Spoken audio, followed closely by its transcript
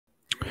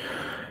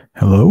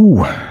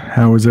Hello,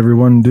 how is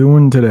everyone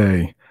doing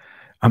today?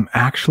 I'm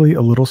actually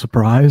a little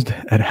surprised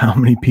at how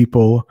many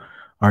people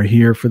are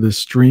here for this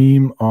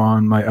stream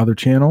on my other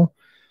channel,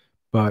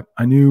 but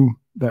I knew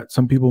that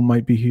some people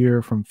might be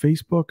here from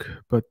Facebook,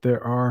 but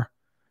there are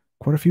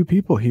quite a few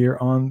people here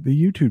on the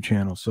YouTube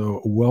channel.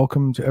 So,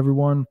 welcome to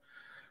everyone.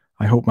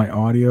 I hope my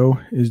audio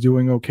is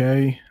doing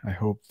okay. I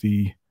hope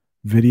the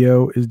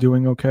video is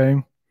doing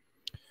okay.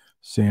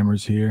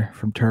 Sammer's here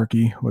from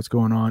Turkey. What's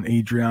going on?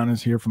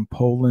 Adriana's here from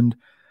Poland.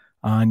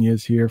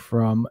 Anya's here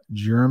from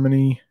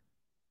Germany.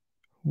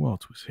 Who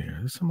else was here?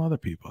 There's some other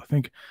people. I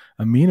think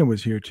Amina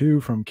was here too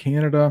from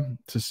Canada.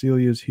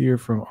 Cecilia's here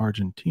from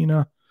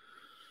Argentina.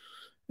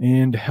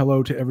 And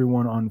hello to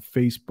everyone on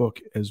Facebook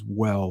as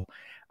well.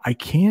 I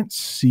can't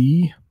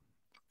see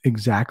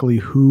exactly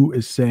who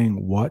is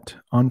saying what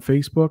on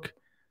Facebook.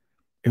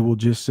 It will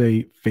just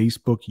say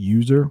Facebook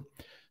user.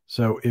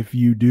 So if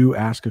you do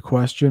ask a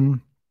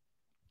question,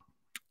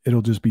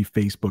 it'll just be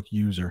Facebook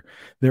user.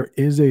 There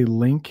is a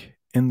link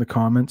in the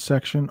comments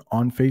section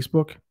on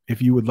Facebook.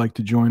 If you would like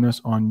to join us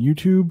on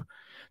YouTube,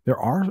 there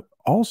are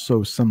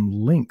also some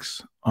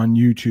links on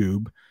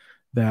YouTube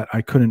that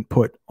I couldn't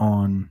put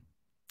on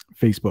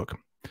Facebook.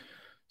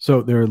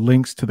 So there are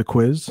links to the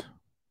quiz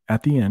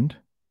at the end.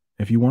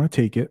 If you want to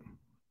take it,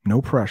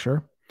 no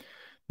pressure.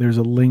 There's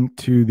a link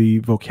to the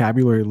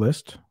vocabulary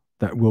list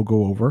that we'll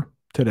go over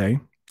today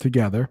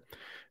together.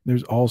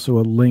 There's also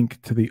a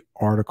link to the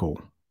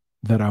article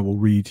that I will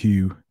read to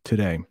you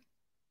today.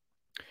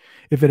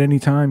 If at any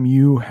time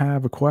you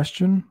have a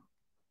question,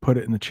 put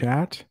it in the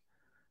chat.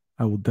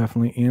 I will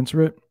definitely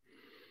answer it.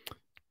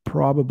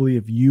 Probably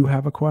if you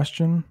have a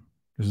question,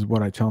 this is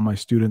what I tell my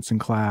students in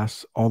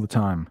class all the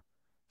time.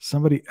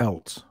 Somebody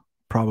else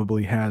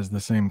probably has the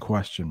same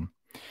question.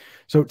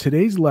 So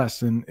today's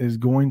lesson is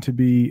going to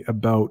be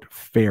about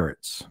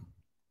ferrets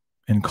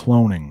and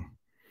cloning.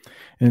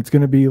 And it's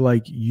going to be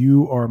like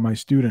you are my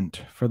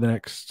student for the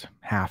next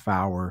half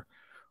hour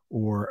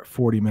or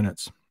 40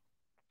 minutes.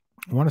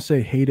 I want to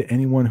say hey to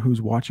anyone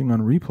who's watching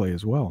on replay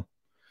as well.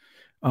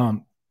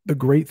 The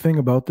great thing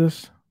about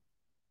this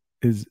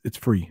is it's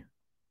free.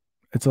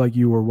 It's like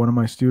you were one of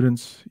my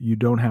students. You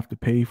don't have to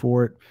pay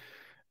for it.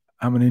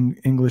 I'm an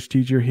English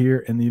teacher here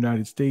in the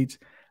United States.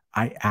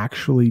 I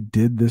actually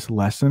did this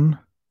lesson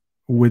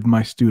with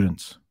my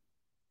students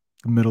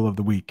the middle of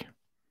the week.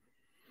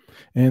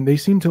 And they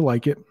seem to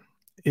like it.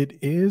 It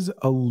is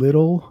a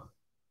little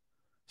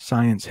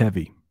science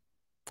heavy.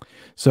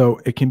 So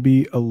it can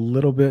be a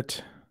little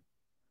bit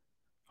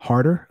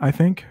harder, I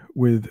think,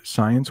 with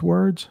science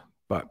words,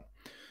 but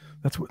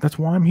that's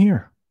why I'm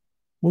here.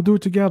 We'll do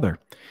it together.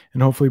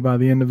 And hopefully by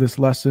the end of this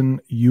lesson,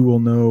 you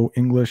will know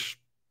English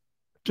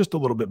just a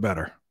little bit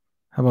better.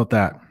 How about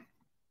that?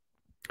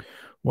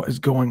 What is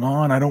going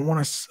on? I don't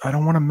want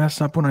to mess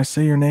up when I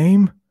say your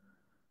name.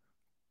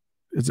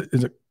 Is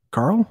it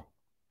Carl?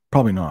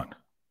 Probably not.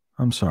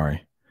 I'm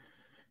sorry.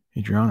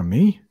 Adriana,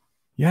 me?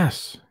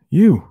 Yes,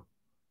 you.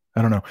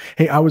 I don't know.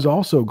 Hey, I was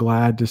also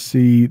glad to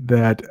see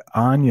that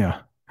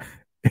Anya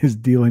is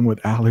dealing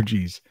with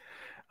allergies.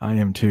 I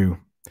am too.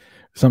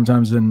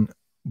 Sometimes in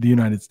the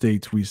United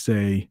States, we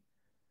say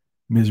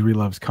misery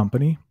loves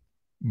company.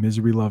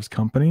 Misery loves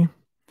company.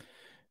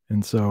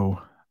 And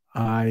so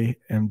I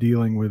am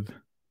dealing with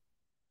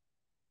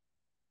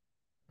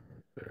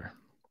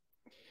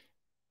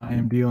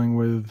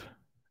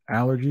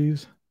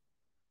allergies.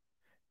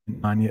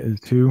 And Anya is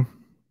too.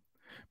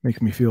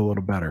 Makes me feel a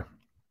little better.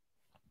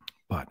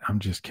 But I'm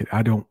just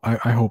kidding.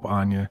 I hope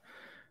Anya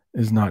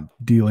is not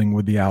dealing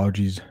with the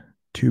allergies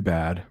too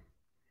bad.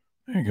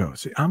 There you go.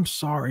 See, I'm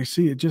sorry.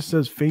 See, it just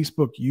says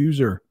Facebook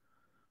user.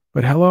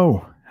 But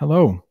hello.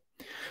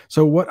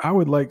 So what I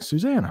would like,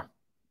 Susanna,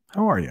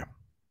 how are you?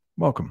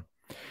 Welcome.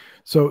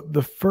 So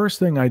the first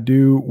thing I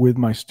do with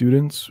my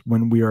students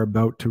when we are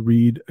about to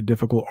read a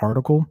difficult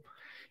article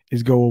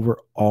is go over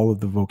all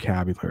of the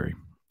vocabulary.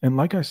 And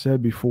like I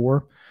said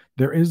before,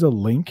 there is a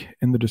link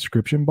in the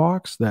description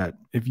box that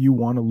if you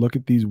want to look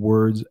at these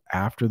words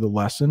after the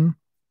lesson,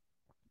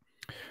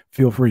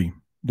 feel free.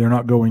 They're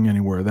not going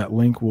anywhere. That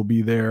link will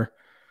be there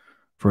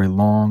for a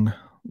long,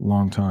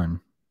 long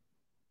time.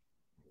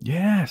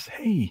 Yes.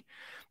 Hey,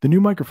 the new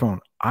microphone.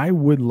 I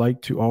would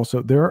like to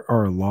also, there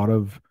are a lot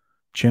of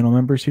channel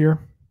members here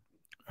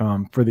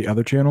for the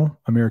other channel,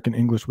 American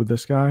English with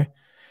this guy.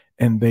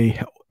 And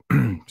they,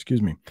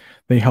 excuse me,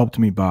 they helped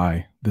me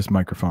buy this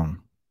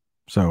microphone.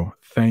 So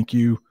thank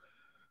you,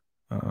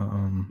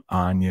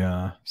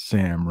 Anya,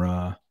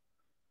 Samra,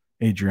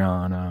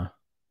 Adriana,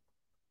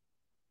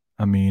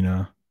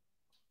 Amina.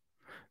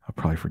 I'll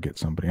probably forget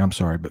somebody. I'm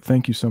sorry, but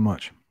thank you so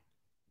much.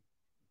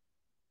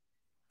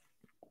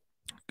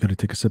 Got to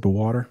take a sip of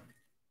water.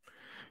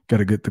 Got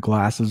to get the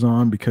glasses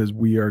on because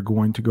we are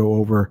going to go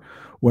over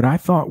what I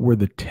thought were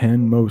the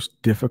 10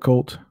 most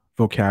difficult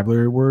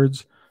vocabulary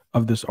words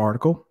of this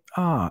article.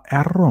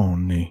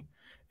 Arroni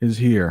is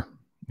here.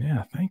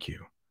 Yeah, thank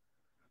you.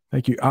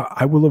 Thank you.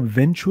 I will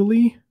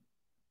eventually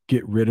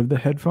get rid of the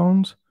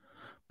headphones,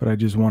 but I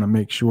just want to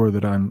make sure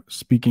that I'm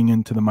speaking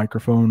into the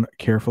microphone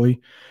carefully,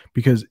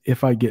 because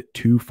if I get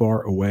too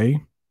far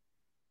away,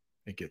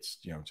 it gets,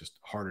 just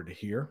harder to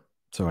hear.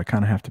 So I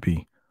kind of have to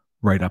be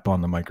right up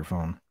on the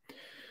microphone.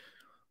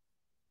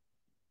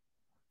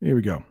 Here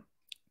we go.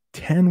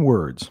 10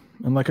 words.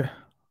 And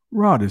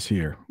Rod is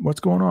here.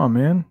 What's going on,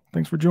 man?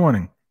 Thanks for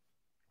joining.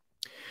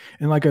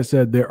 And like I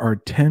said, there are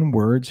 10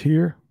 words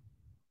here.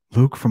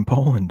 Luke from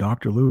Poland,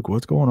 Dr. Luke,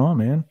 what's going on,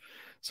 man?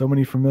 So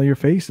many familiar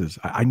faces.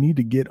 I need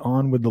to get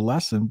on with the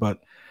lesson, but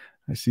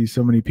I see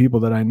so many people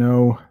that I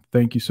know.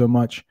 Thank you so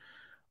much.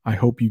 I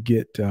hope you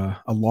get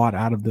a lot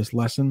out of this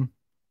lesson.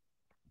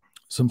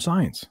 Some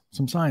science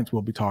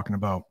we'll be talking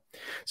about.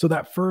 So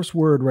that first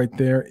word right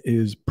there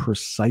is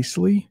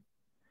precisely,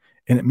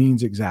 and it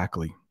means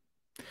exactly.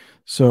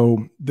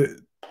 So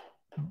the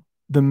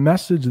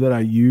message that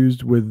I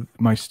used with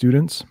my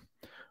students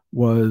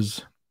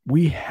was,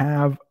 we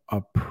have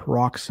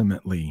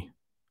approximately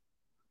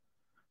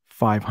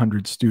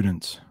 500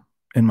 students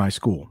in my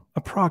school.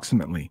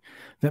 Approximately.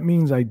 That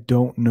means I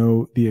don't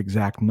know the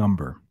exact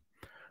number.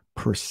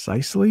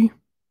 Precisely,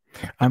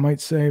 I might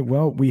say,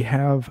 well, we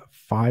have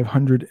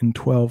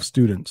 512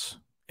 students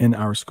in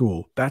our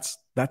school. That's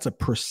a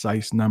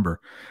precise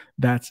number.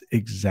 That's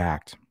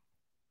exact.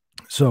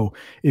 So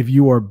if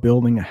you are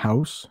building a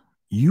house,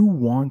 you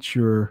want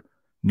your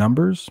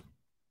numbers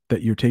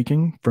that you're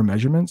taking for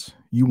measurements,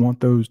 you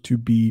want those to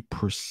be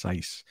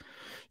precise.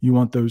 You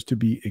want those to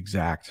be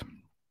exact.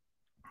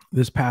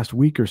 This past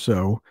week or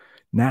so,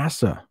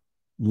 NASA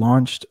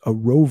launched a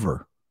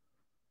rover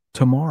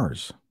to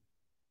Mars.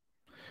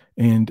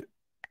 And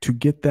to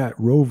get that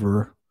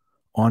rover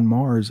on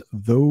Mars,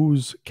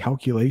 those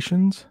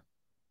calculations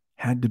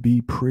had to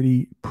be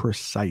pretty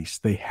precise.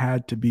 They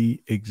had to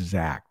be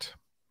exact.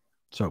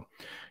 So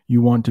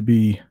you want to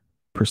be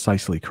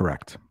precisely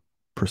correct.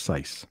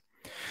 Precise.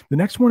 The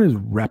next one is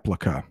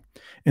replica.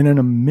 And in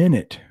a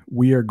minute,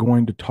 we are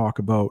going to talk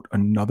about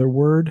another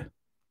word,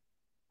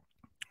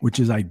 which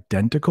is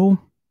identical.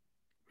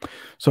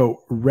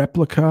 So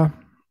replica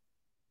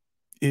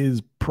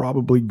is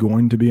probably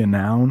going to be a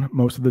noun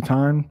most of the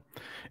time,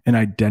 and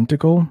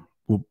identical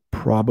will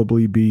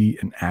probably be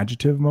an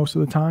adjective most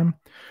of the time.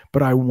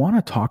 But I want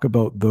to talk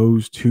about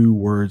those two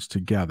words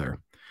together,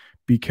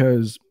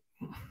 because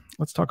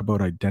let's talk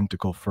about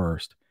identical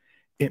first.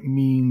 It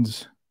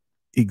means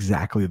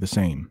exactly the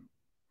same.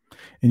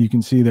 And you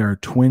can see there are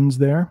twins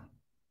there.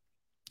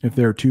 If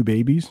there are two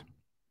babies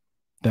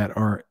that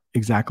are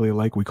exactly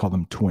alike, we call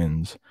them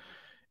twins.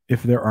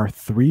 If there are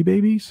three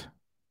babies,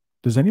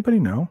 does anybody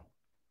know?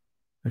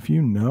 If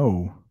you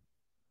know,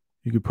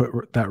 you could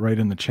put that right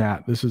in the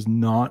chat. This is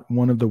not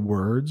one of the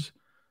words,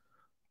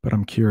 but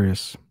I'm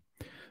curious.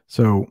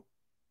 So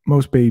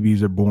most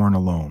babies are born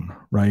alone,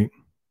 right?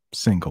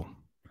 Single.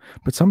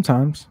 But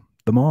sometimes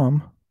the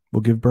mom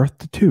will give birth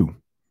to two.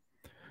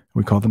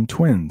 We call them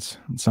twins.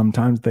 And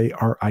sometimes they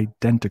are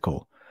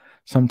identical.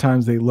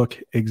 Sometimes they look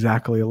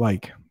exactly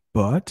alike.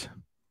 But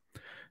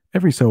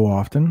every so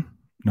often,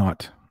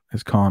 not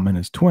as common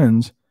as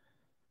twins,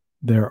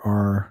 there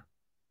are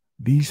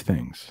these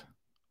things.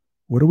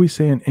 What do we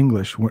say in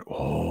English?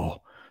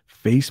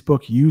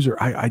 Facebook user.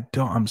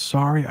 I'm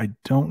sorry, I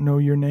don't know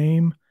your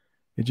name.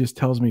 It just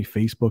tells me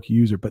Facebook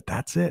user, but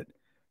that's it.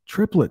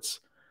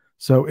 Triplets.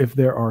 So if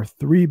there are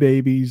three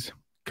babies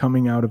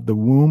coming out of the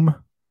womb,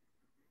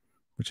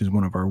 which is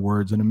one of our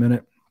words in a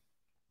minute,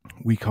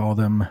 we call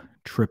them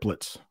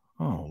triplets.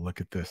 Oh,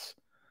 look at this.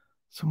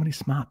 So many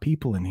smart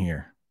people in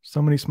here.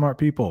 So many smart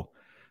people.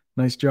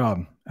 Nice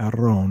job,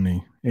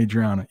 Aroni,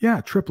 Adriana.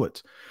 Yeah,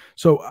 triplets.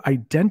 So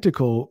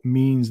identical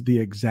means the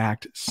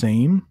exact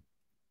same.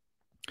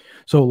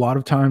 So a lot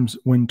of times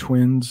when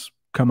twins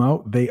come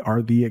out, they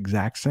are the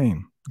exact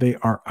same. They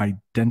are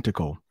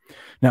identical.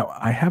 Now,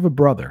 I have a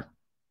brother.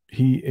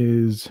 He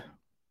is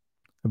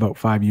about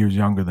 5 years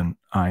younger than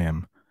I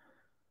am.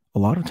 A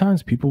lot of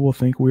times people will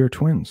think we are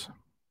twins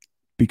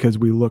because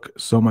we look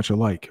so much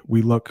alike.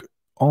 We look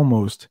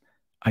almost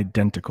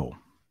identical.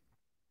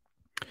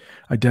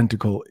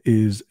 Identical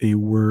is a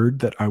word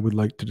that I would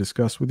like to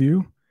discuss with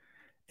you,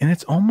 and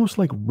it's almost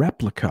like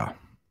replica.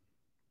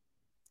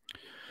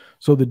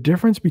 So the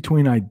difference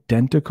between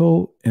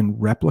identical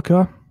and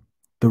replica,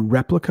 the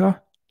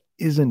replica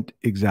isn't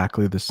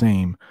exactly the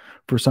same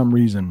for some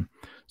reason.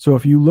 So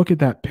if you look at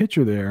that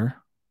picture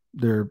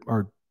there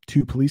are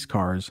two police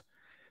cars.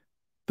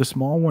 The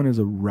small one is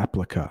a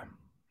replica.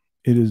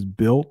 It is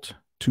built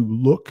to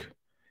look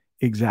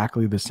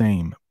exactly the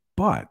same.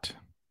 But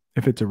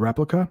if it's a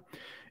replica,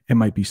 it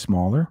might be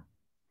smaller.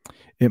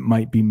 It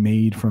might be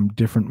made from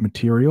different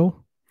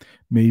material.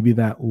 Maybe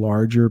that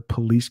larger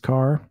police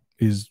car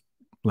is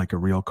like a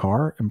real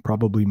car and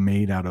probably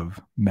made out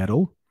of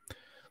metal.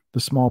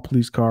 The small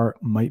police car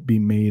might be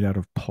made out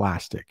of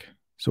plastic.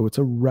 So it's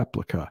a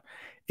replica.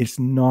 It's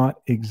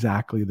not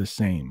exactly the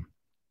same.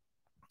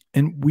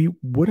 And we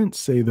wouldn't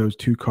say those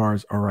two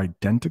cars are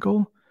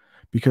identical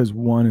because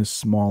one is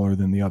smaller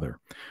than the other.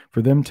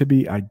 For them to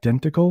be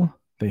identical,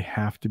 they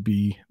have to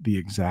be the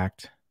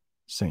exact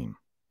same.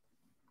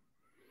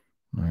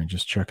 All right,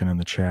 just checking in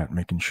the chat,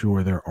 making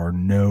sure there are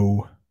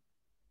no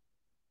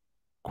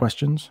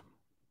questions.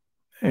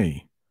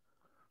 Hey,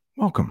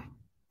 welcome,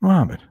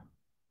 Mohammed.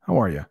 How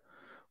are you?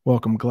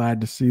 Welcome. Glad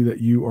to see that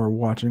you are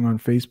watching on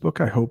Facebook.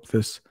 I hope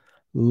this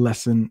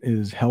lesson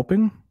is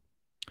helping.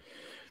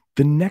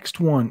 The next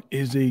one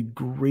is a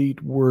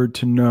great word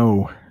to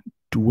know: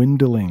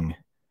 dwindling.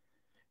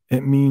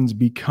 It means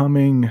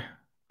becoming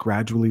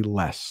gradually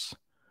less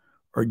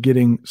or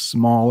getting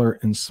smaller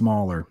and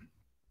smaller.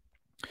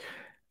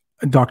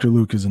 Dr.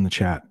 Luke is in the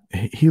chat.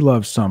 He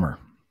loves summer,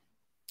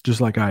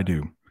 just like I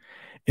do.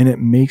 And it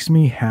makes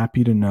me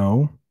happy to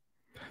know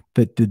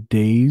that the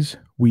days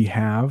we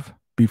have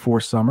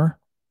before summer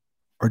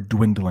are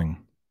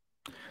dwindling.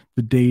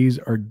 The days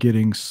are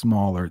getting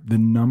smaller. The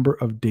number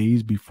of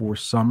days before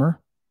summer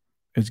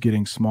is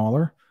getting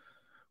smaller.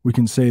 We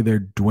can say they're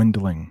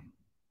dwindling.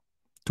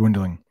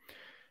 Dwindling.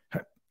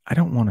 I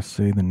don't want to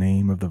say the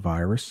name of the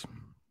virus,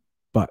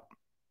 but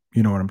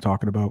you know what I'm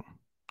talking about.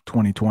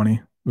 2020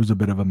 was a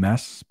bit of a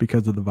mess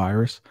because of the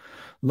virus.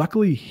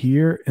 Luckily,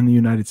 here in the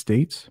United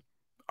States,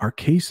 our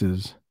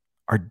cases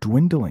are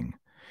dwindling.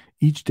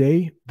 Each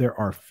day, there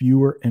are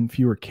fewer and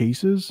fewer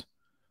cases.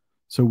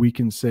 So we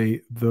can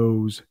say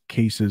those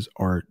cases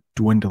are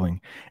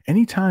dwindling.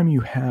 Anytime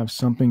you have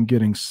something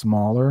getting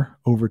smaller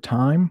over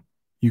time,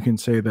 you can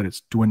say that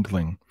it's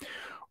dwindling.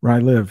 Where I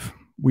live,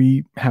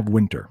 we have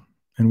winter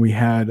and we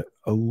had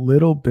a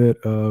little bit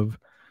of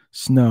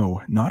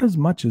snow, not as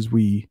much as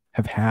we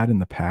have had in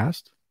the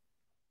past.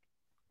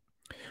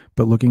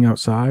 But looking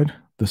outside,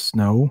 the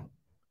snow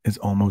is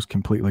almost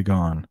completely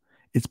gone.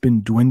 It's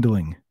been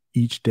dwindling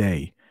each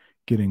day,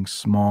 getting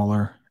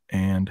smaller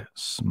and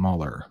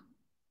smaller.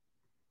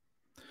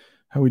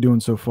 How are we doing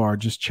so far?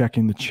 Just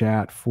checking the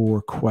chat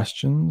for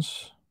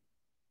questions.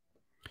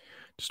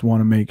 Just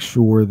want to make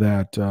sure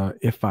that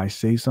if I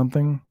say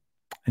something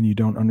and you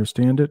don't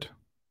understand it,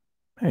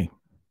 hey,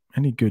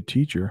 any good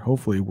teacher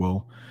hopefully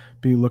will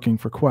be looking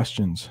for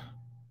questions.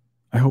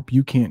 I hope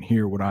you can't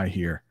hear what I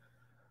hear,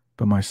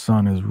 but my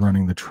son is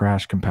running the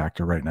trash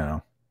compactor right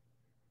now.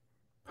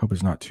 Hope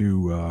it's not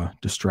too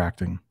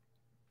distracting.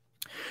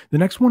 The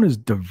next one is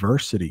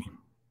diversity.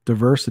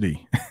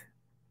 Diversity.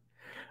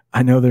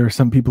 I know there are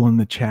some people in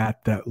the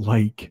chat that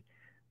like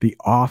The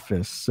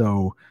Office.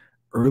 So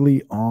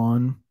early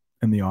on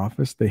in The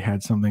Office, they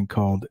had something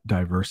called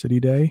Diversity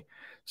Day.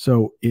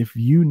 So if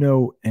you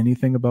know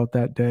anything about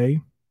that day,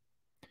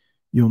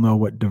 you'll know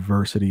what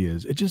diversity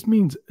is. It just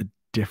means a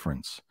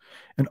difference.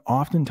 And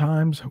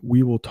oftentimes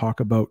we will talk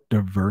about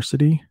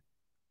diversity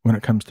when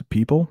it comes to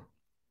people.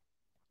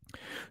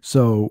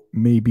 So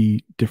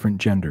maybe different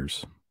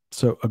genders.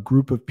 So a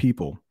group of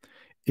people,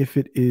 if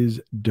it is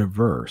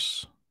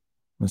diverse,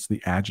 that's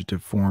the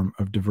adjective form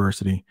of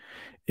diversity.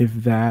 If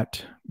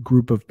that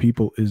group of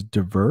people is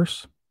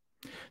diverse,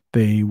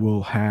 they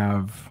will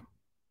have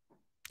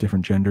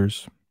different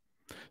genders,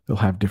 they'll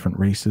have different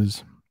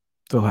races,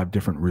 they'll have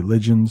different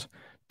religions.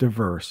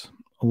 Diverse,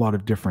 a lot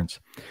of difference.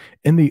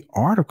 In the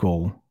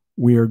article,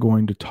 we are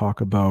going to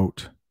talk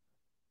about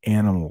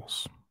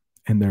animals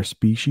and their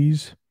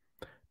species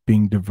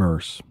being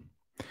diverse.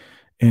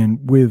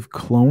 And with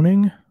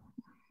cloning,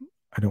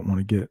 I don't want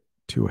to get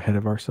too ahead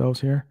of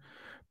ourselves here,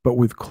 but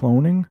with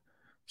cloning,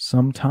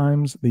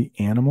 sometimes the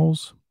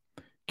animals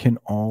can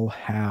all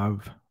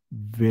have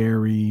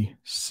very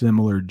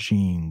similar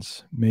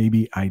genes,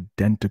 maybe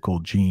identical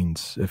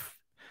genes if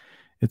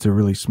it's a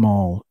really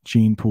small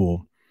gene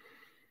pool.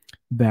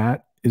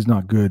 That is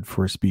not good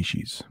for a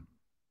species,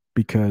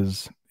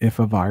 because if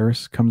a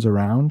virus comes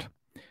around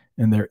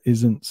and there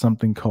isn't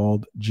something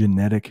called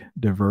genetic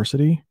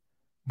diversity,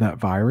 that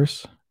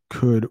virus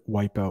could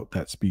wipe out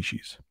that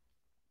species.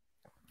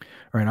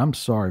 All right, I'm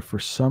sorry. For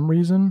some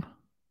reason,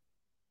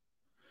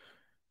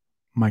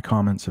 my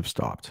comments have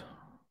stopped.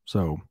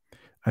 So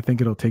I think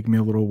it'll take me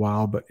a little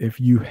while, but if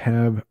you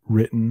have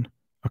written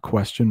a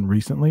question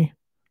recently,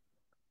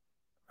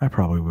 I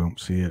probably won't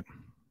see it.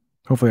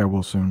 Hopefully I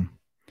will soon.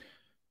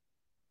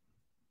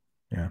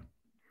 Yeah.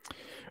 All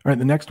right,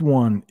 the next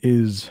one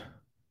is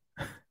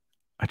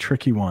a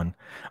tricky one.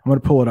 I'm going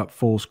to pull it up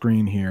full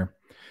screen here.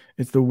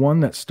 It's the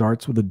one that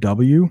starts with a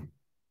W,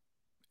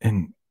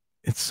 and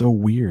it's so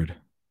weird.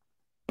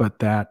 But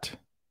that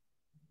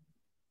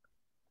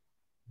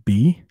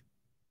B,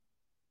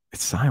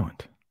 it's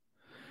silent.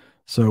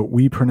 So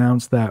we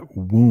pronounce that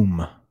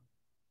womb.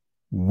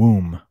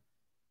 Womb.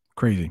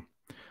 Crazy.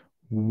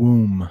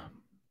 Womb.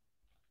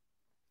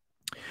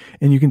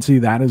 And you can see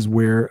that is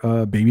where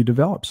a baby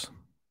develops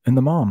in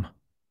the mom.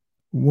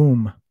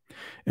 Womb.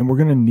 And we're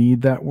going to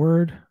need that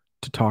word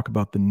to talk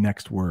about the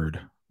next word,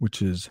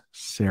 which is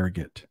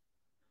surrogate.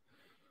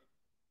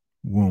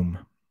 Womb.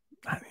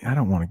 I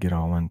don't want to get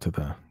all into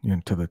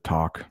the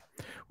talk.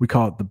 We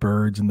call it the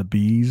birds and the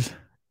bees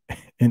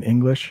in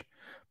English,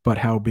 but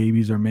how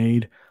babies are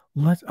made.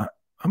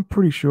 I'm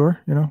pretty sure,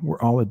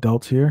 we're all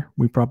adults here.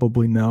 We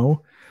probably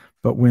know,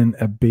 but when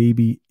a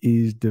baby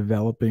is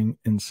developing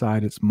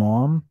inside its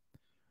mom,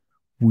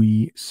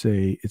 we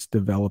say it's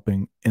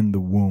developing in the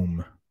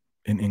womb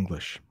in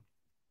English.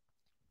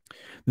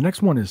 The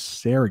next one is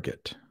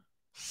surrogate.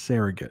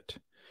 Surrogate.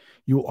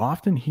 You will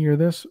often hear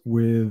this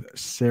with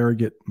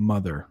surrogate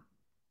mother.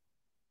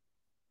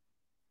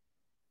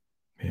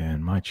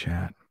 And my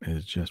chat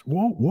is just,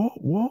 whoa, whoa,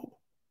 whoa.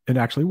 It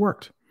actually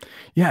worked.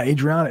 Yeah,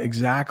 Adriana,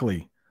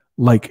 exactly.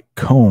 Like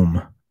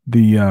comb,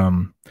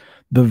 the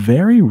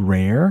very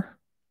rare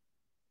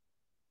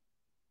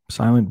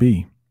silent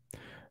B,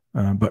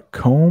 but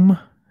comb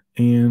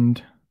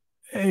and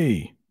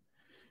hey,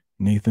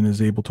 Nathan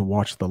is able to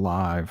watch the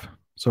live.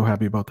 So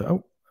happy about that.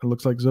 Oh, it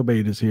looks like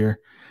Zobaid is here.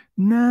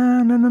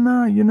 Nah, no, no,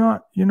 no. You're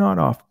not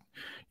off.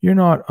 You're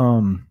not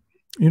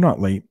you're not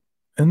late.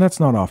 And that's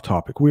not off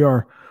topic. We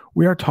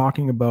are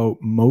talking about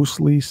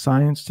mostly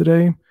science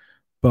today,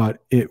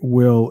 but it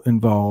will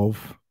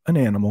involve an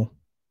animal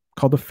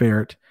called a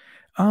ferret.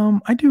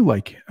 I do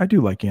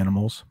like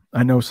animals.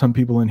 I know some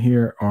people in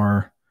here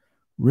are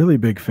really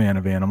big fan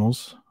of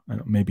animals. I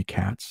don't, maybe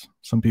cats.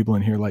 Some people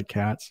in here like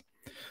cats.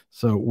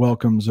 So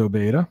welcome,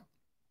 Zobeda.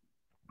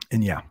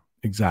 And yeah,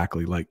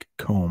 exactly like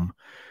comb.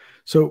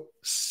 So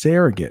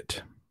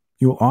surrogate,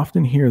 you'll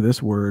often hear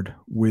this word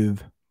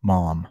with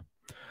mom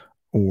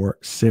or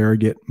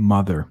surrogate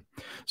mother.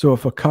 So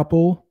if a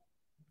couple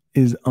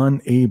is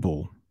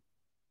unable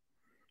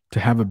to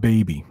have a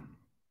baby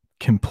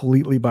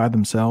completely by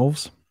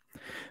themselves,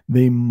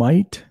 they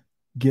might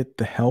get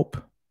the help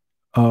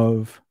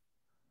of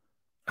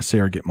a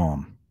surrogate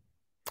mom.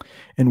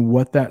 And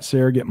what that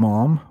surrogate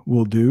mom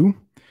will do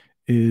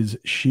is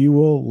she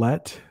will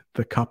let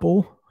the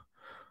couple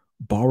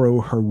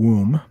borrow her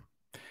womb.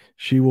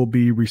 She will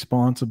be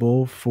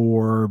responsible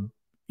for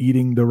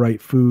eating the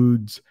right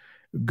foods,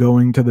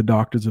 going to the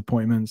doctor's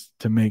appointments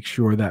to make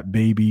sure that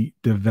baby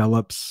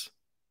develops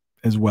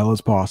as well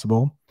as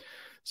possible.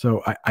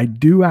 So I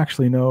do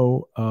actually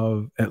know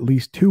of at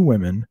least two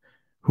women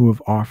who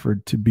have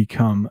offered to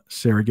become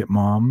surrogate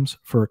moms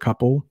for a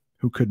couple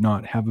who could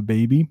not have a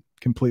baby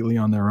completely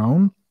on their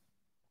own.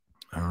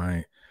 All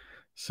right,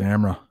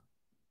 Samra,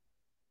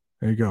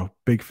 there you go.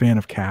 Big fan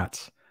of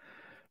cats.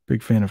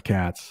 Big fan of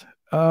cats.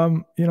 I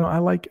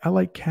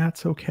like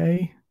cats.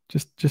 Okay,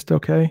 just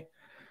okay.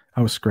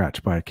 I was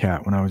scratched by a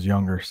cat when I was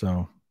younger,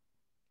 so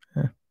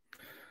eh.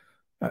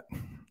 I,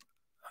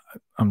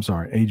 I'm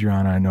sorry,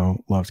 Adriana. I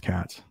know loves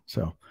cats,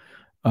 so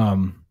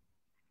um,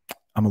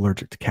 I'm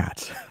allergic to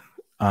cats.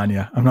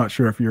 Anya, I'm not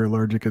sure if you're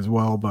allergic as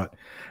well, but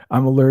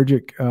I'm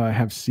allergic. I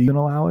have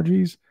seasonal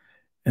allergies,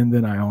 and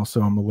then I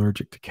also am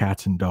allergic to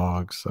cats and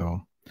dogs.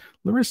 So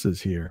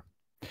Larissa's here.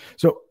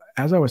 So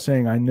as I was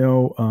saying, I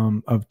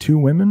know of two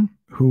women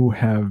who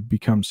have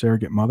become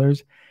surrogate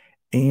mothers.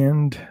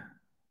 And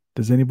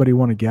does anybody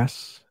want to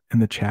guess in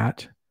the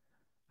chat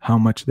how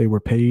much they were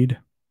paid?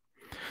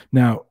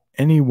 Now,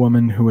 any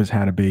woman who has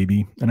had a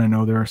baby, and I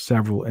know there are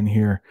several in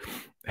here,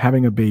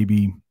 having a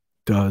baby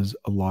does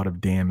a lot of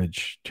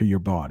damage to your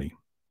body.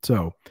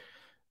 So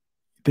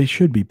they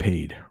should be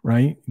paid,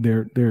 right?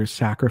 They're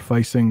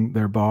sacrificing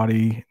their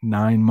body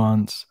 9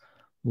 months,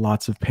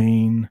 lots of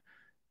pain,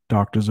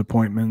 doctor's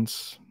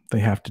appointments. They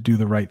have to do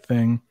the right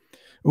thing.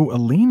 Oh,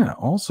 Alina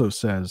also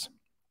says,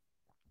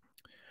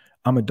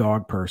 I'm a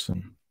dog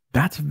person.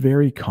 That's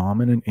very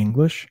common in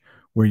English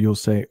where you'll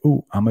say,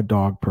 oh, I'm a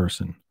dog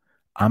person.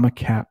 I'm a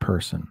cat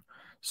person.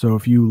 So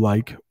if you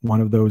like one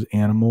of those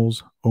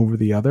animals over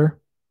the other,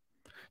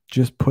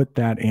 just put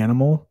that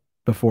animal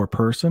before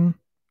person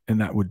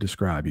and that would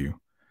describe you.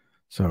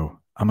 So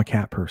I'm a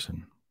cat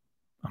person.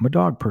 I'm a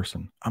dog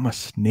person. I'm a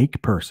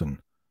snake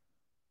person.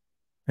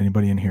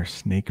 Anybody in here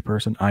snake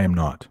person? I am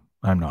not.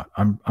 I'm not.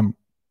 I'm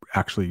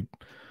actually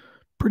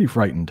pretty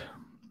frightened.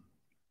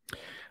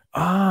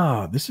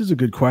 This is a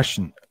good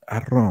question,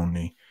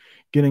 Aroni.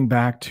 Getting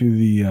back to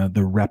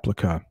the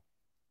replica.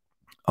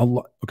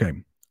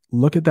 Okay,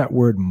 look at that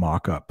word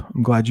mock-up.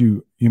 I'm glad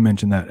you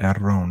mentioned that,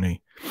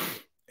 Aroni.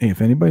 Hey, if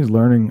anybody's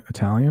learning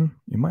Italian,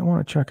 you might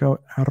want to check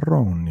out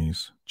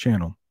Aroni's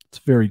channel. It's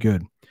very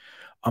good.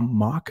 A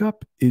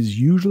mock-up is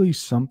usually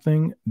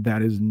something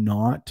that is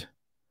not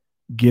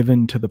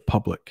given to the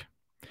public.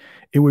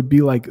 It would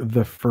be like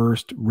the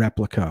first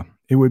replica.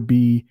 It would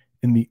be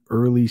in the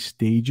early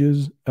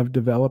stages of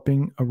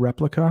developing a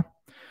replica.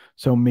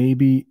 So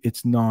maybe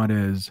it's not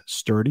as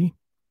sturdy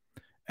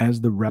as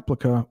the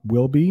replica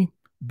will be,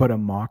 but a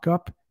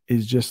mock-up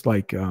is just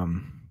like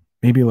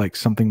maybe like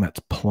something that's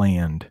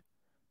planned.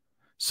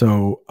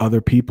 So other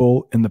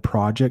people in the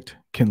project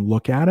can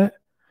look at it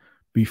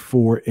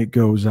before it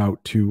goes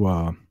out to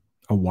a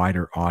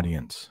wider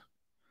audience.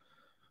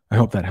 I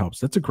hope that helps.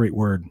 That's a great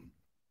word.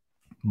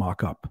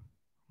 Mock-up.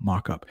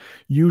 Mock-up.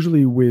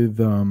 Usually with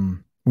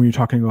when you're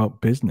talking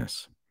about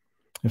business,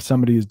 if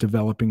somebody is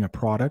developing a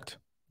product,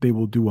 they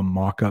will do a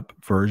mock-up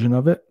version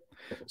of it.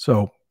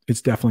 So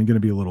it's definitely going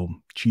to be a little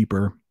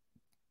cheaper,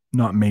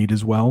 not made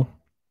as well.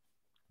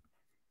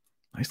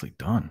 Nicely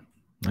done.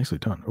 Nicely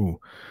done. Oh,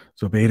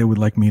 so Beta would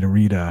like me to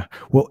read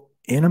well,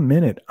 in a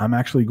minute, I'm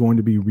actually going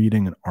to be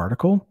reading an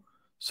article.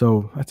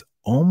 So that's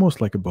almost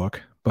like a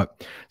book,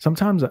 but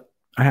sometimes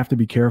I have to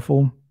be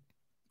careful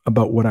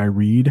about what I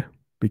read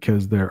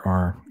because there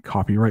are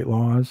copyright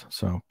laws.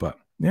 So, but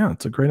yeah,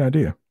 it's a great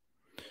idea.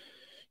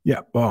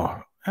 Yeah.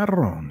 Oh,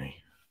 Aroni.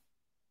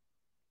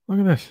 Look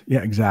at this.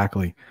 Yeah,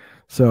 exactly.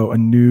 So a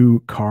new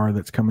car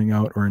that's coming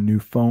out or a new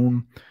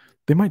phone,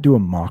 they might do a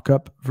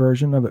mock-up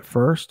version of it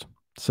first,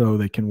 so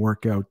they can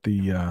work out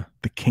the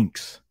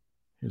kinks.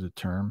 Here's a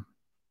term.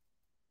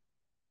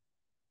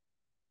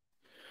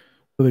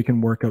 So they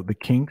can work out the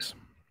kinks.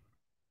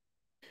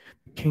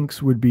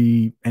 Kinks would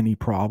be any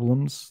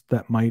problems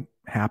that might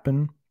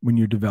happen when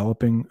you're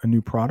developing a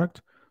new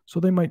product. So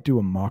they might do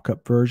a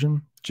mock-up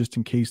version just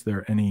in case there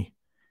are any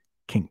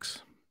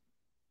kinks.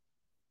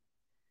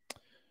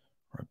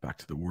 All right, back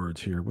to the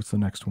words here. What's the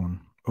next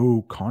one?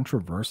 Oh,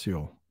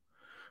 controversial.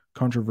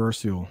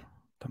 Controversial.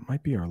 That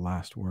might be our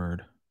last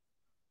word.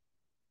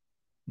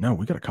 No,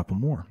 we got a couple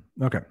more.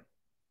 Okay.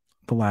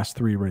 The last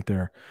three right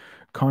there.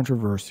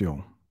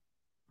 Controversial.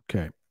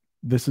 Okay.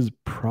 This is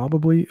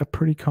probably a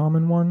pretty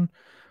common one,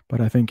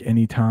 but I think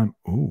anytime,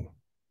 ooh,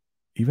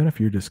 even if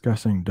you're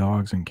discussing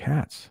dogs and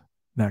cats,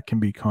 that can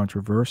be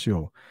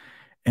controversial.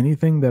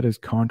 Anything that is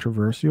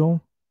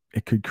controversial,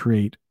 it could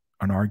create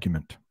an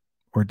argument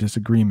or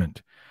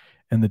disagreement.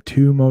 And the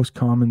two most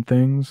common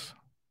things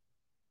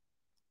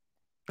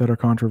that are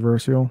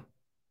controversial,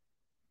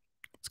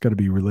 it's got to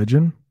be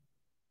religion,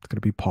 it's got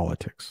to be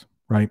politics,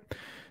 right?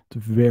 It's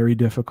very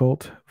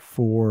difficult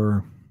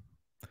for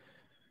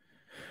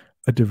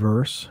a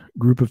diverse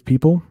group of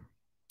people,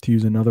 to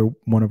use another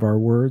one of our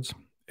words.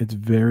 It's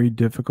very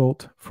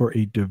difficult for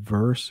a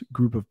diverse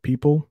group of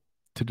people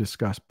to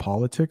discuss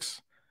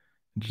politics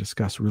and to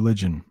discuss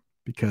religion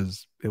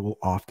because it will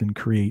often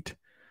create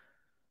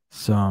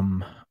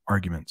some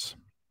arguments.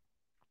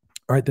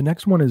 All right, the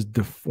next one is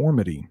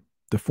deformity.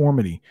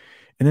 Deformity.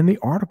 And in the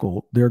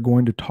article, they're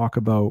going to talk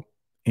about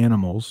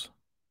animals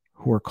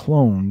who are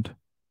cloned,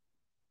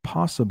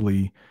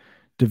 possibly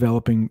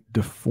developing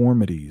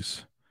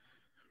deformities.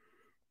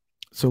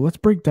 So let's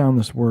break down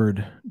this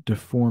word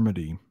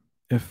deformity.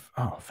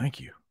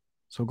 Thank you.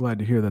 So glad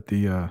to hear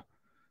that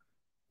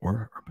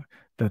or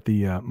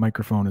the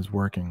microphone is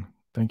working.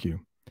 Thank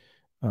you.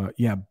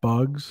 Yeah,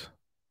 bugs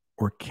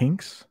or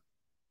kinks,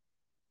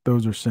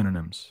 those are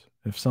synonyms.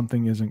 If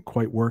something isn't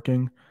quite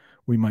working,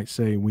 we might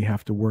say we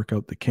have to work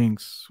out the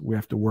kinks, we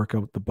have to work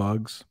out the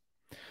bugs.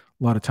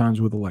 A lot of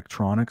times with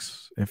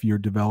electronics, if you're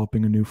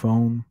developing a new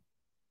phone,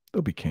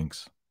 there'll be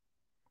kinks.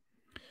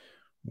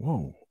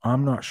 Whoa,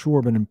 I'm not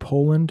sure, but in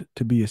Poland,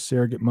 to be a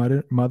surrogate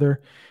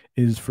mother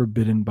is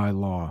forbidden by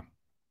law.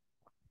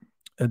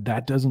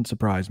 That doesn't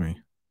surprise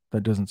me.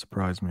 That doesn't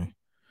surprise me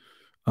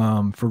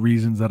for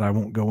reasons that I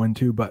won't go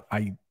into. But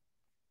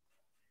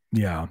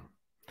yeah,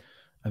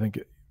 I think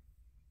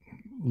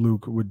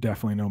Luke would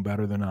definitely know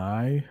better than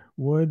I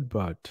would,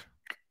 but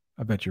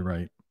I bet you're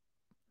right.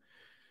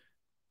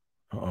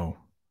 Oh,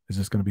 is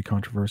this going to be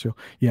controversial?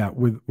 Yeah,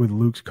 with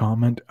Luke's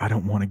comment, I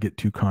don't want to get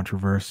too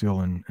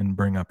controversial and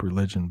bring up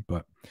religion,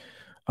 but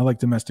I like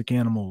domestic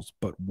animals,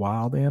 but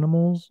wild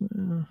animals,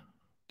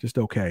 just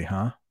okay,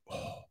 huh?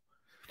 Oh,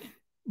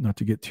 not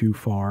to get too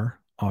far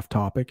off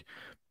topic,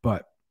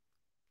 but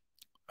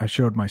I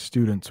showed my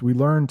students. We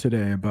learned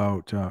today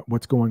about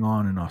what's going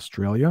on in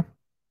Australia.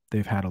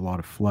 They've had a lot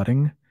of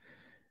flooding,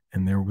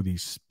 and there were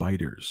these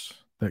spiders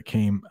that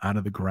came out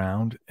of the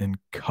ground and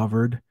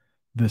covered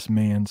this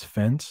man's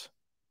fence.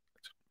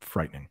 It's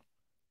frightening,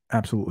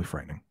 absolutely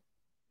frightening.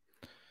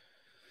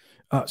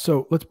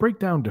 So let's break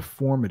down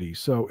deformity.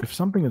 So if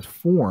something is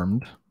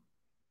formed,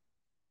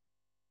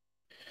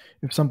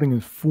 it's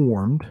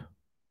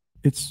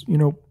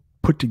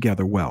put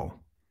together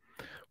well.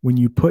 When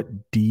you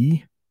put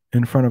D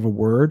in front of a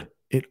word,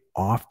 it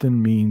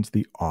often means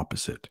the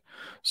opposite.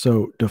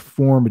 So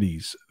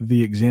deformities.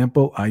 The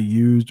example I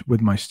used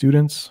with my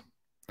students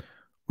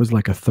was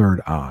like a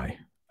third eye.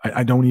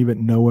 I don't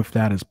even know if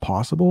that is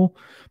possible,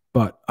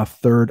 but a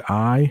third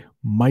eye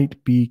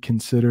might be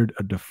considered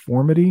a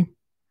deformity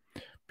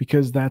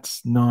because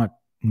that's not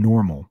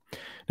normal.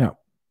 Now,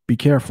 be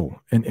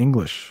careful in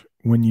English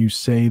when you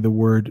say the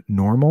word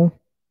normal.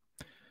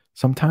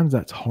 Sometimes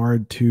that's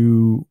hard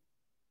to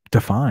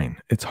define.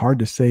 It's hard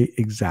to say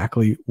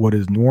exactly what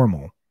is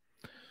normal.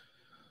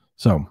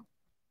 So,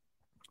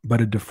 but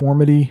a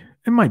deformity,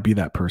 it might be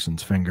that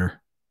person's finger,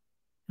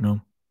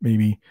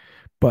 maybe.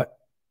 But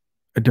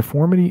a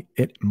deformity,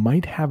 it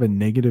might have a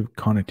negative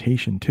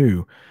connotation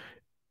too.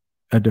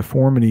 A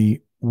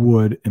deformity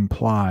would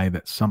imply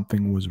that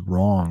something was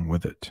wrong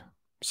with it.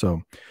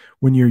 So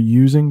when you're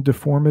using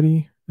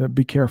deformity,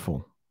 be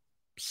careful.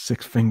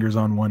 Six fingers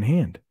on one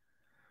hand.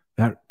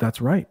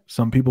 That's right.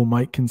 Some people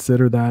might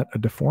consider that a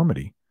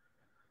deformity.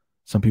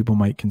 Some people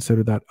might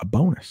consider that a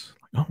bonus.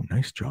 Like, oh,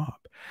 nice job.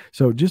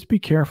 So just be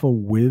careful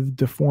with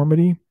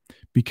deformity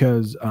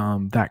because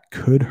that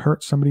could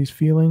hurt somebody's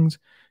feelings.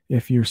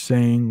 If you're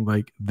saying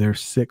like their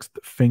sixth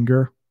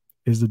finger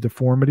is a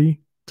deformity,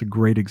 it's a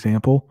great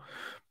example.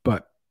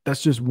 But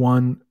that's just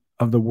one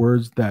of the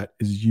words that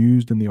is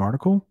used in the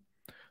article.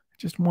 I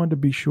just wanted to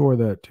be sure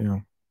that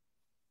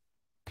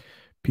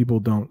people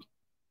don't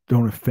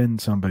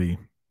offend somebody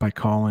by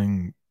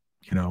calling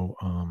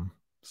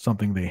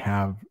something they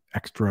have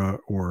extra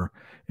or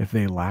if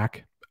they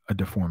lack a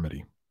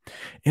deformity.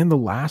 And the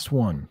last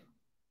one,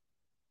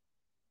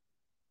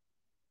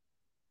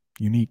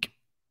 unique.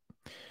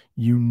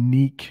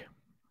 Unique.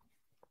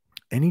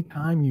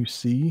 Anytime you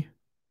see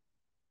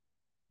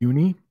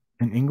uni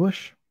in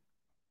English,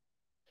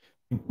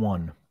 think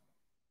one.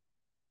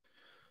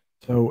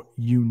 So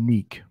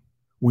unique.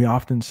 We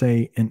often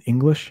say in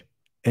English,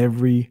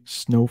 every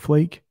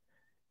snowflake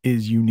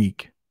is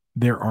unique.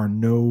 There are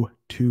no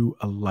two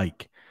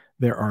alike.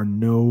 There are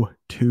no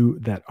two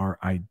that are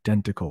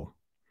identical.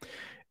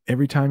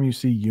 Every time you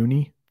see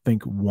uni,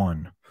 think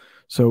one.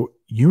 So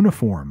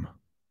uniform,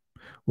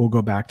 we'll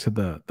go back to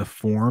the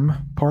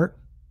form part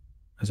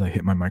as I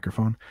hit my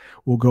microphone.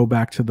 We'll go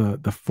back to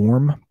the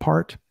form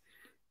part.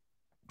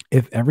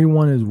 If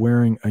everyone is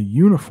wearing a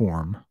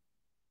uniform,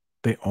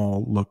 they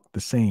all look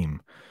the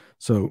same.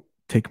 So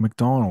take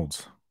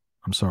McDonald's.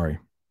 I'm sorry,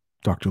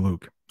 Dr.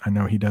 Luke. I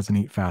know he doesn't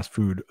eat fast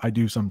food. I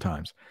do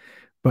sometimes.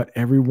 But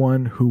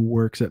everyone who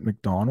works at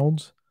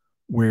McDonald's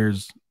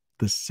wears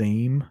the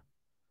same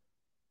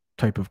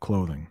type of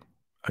clothing,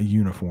 a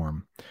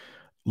uniform.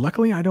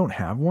 Luckily, I don't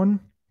have one,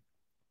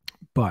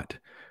 but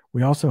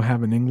we also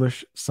have in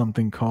English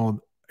something called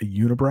a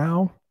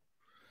unibrow.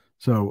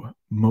 So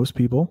most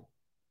people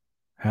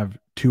have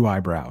two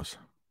eyebrows,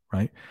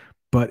 right?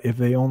 But if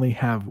they only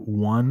have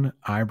one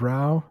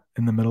eyebrow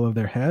in the middle of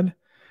their head,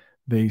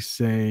 they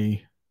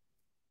say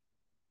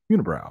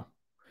unibrow.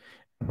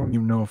 I don't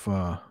even know if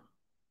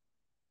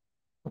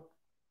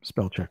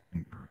spell check,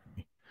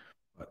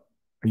 but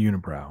a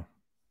unibrow.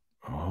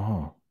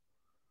 Oh,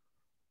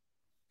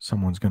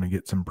 someone's going to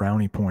get some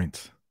brownie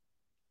points.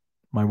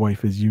 My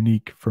wife is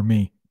unique for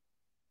me.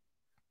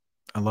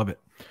 I love it.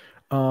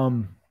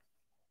 Um,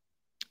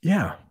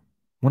 yeah,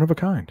 one of a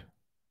kind.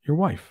 Your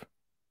wife,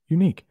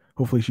 unique.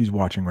 Hopefully, she's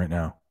watching right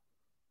now.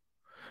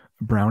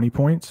 Brownie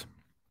points.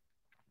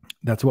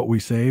 That's what we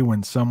say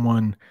when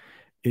someone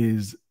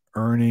is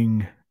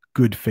earning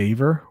good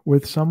favor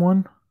with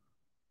someone.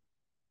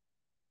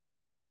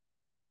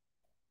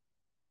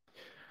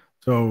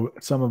 So,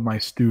 some of my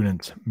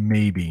students,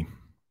 maybe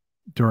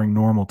during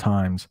normal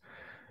times,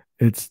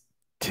 it's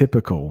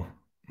typical,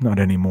 not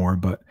anymore,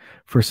 but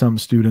for some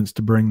students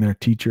to bring their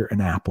teacher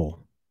an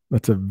apple.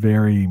 That's a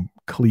very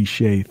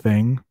cliche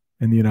thing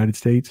in the United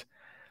States.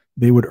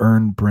 They would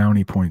earn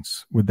brownie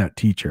points with that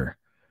teacher.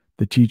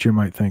 The teacher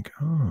might think,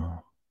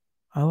 oh,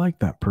 I like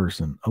that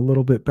person a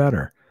little bit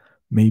better.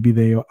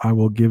 Maybe I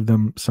will give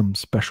them some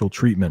special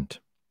treatment.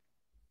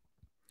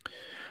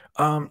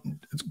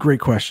 It's a great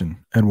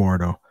question,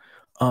 Eduardo.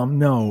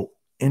 No,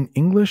 in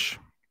English,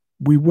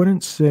 we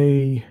wouldn't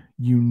say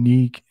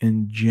unique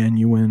and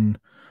genuine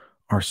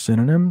are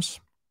synonyms.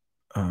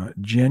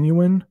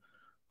 Genuine,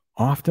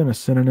 often a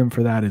synonym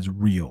for that is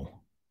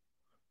real.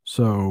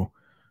 So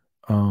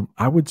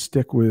I would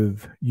stick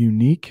with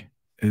unique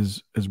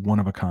as one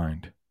of a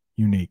kind.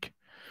 Unique.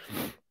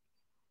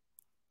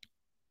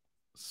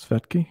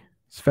 Svetki?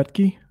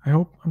 Svetki? I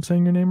hope I'm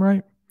saying your name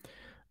right.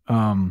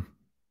 Um,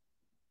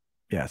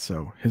 yeah,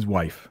 so his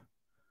wife.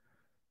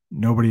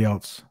 Nobody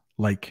else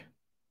like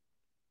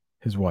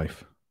his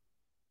wife.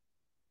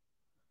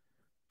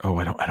 Oh,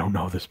 I don't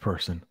know this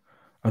person.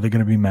 Are they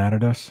going to be mad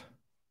at us?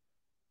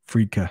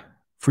 Frida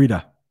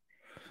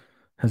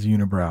has a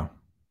unibrow.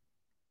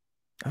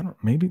 I don't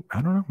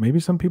know. Maybe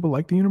some people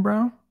like the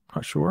unibrow.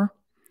 Not sure.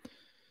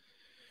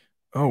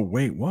 Oh,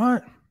 wait,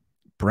 what?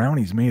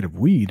 Brownies made of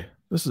weed.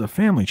 This is a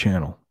family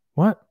channel.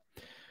 What?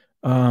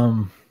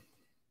 Um,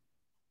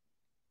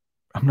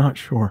 I'm not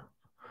sure.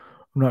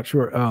 I'm not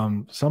sure.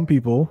 Some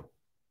people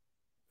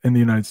in the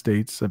United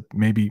States,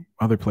 maybe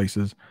other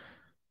places,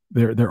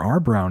 there are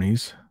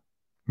brownies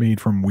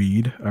made from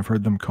weed. I've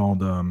heard them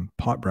called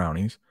pot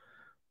brownies,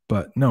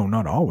 but no,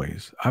 not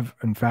always.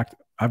 In fact,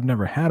 I've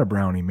never had a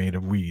brownie made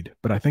of weed,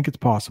 but I think it's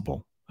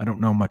possible. I don't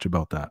know much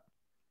about that.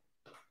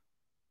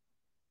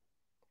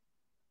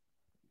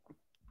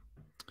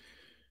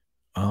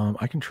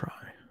 I can try.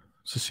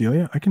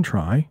 Cecilia, I can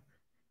try.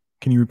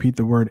 Can you repeat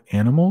the word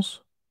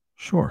animals?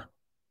 Sure.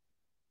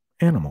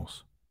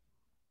 Animals.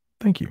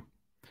 Thank you.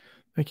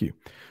 Thank you.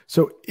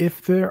 So,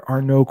 if there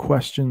are no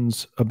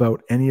questions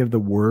about any of the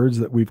words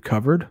that we've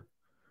covered,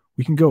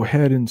 we can go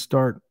ahead and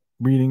start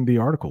reading the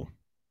article.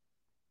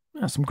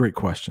 Yeah, some great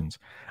questions.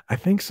 I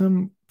think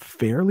some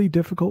fairly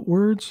difficult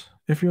words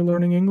if you're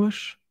learning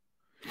English.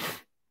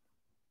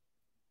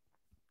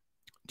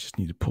 Just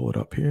need to pull it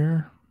up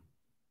here.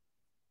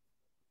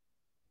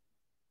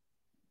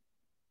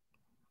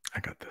 I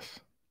got this.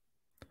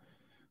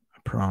 I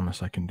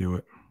promise I can do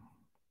it.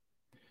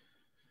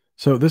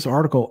 So, this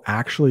article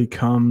actually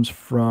comes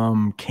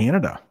from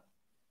Canada.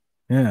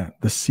 Yeah,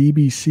 the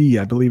CBC,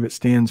 I believe it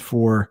stands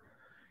for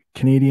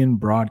Canadian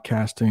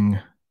Broadcasting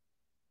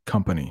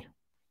Company.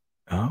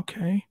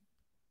 Okay.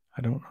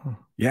 I don't know.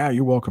 Yeah,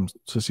 you're welcome,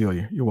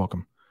 Cecilia. You're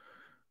welcome.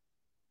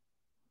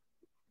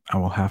 I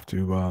will have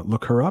to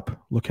look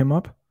him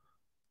up.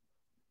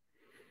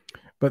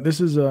 But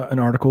this is an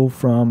article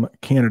from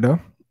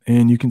Canada,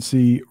 and you can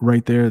see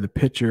right there the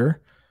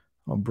picture.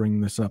 I'll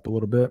bring this up a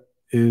little bit.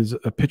 Is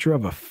a picture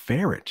of a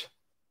ferret.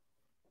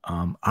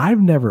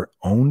 I've never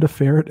owned a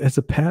ferret as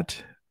a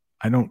pet.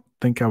 I don't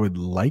think I would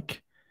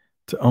like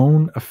to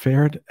own a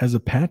ferret as a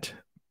pet,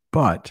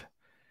 but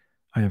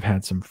I have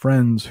had some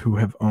friends who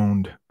have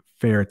owned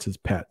ferrets as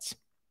pets.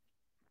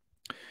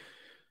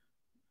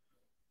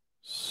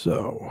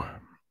 So,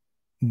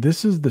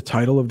 this is the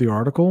title of the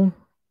article.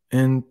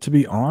 And to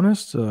be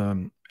honest,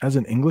 as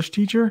an English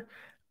teacher,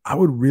 I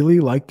would really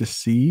like to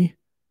see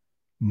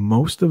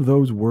most of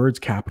those words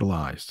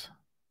capitalized.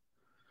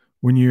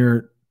 When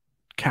you're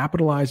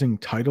capitalizing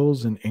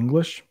titles in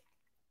English,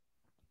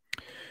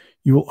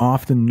 you will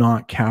often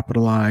not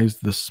capitalize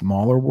the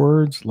smaller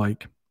words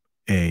like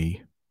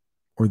a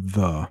or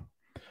the,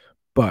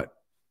 but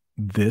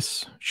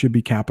this should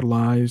be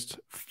capitalized,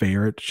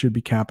 ferret should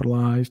be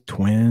capitalized,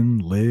 twin,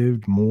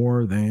 lived,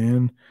 more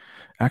than.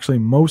 Actually,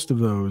 most of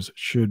those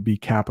should be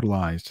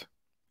capitalized.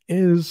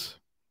 Is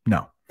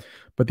no,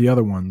 but the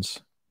other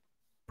ones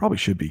probably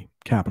should be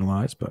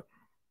capitalized, but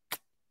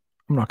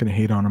I'm not going to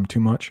hate on them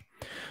too much.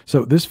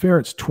 So, this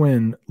ferret's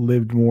twin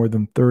lived more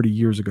than 30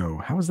 years ago.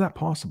 How is that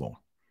possible?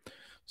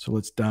 So,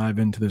 let's dive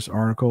into this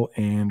article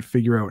and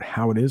figure out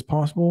how it is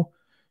possible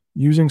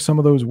using some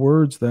of those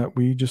words that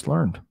we just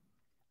learned.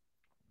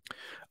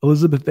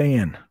 Elizabeth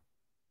Ann,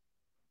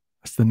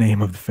 that's the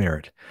name of the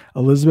ferret.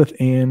 Elizabeth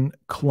Ann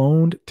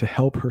cloned to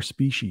help her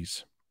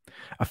species.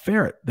 A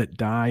ferret that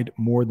died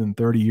more than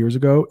 30 years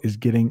ago is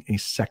getting a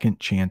second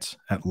chance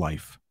at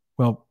life.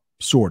 Well,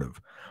 sort of.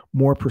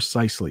 More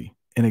precisely,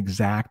 an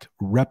exact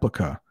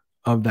replica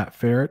of that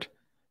ferret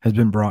has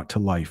been brought to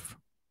life.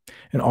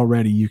 And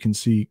already you can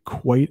see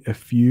quite a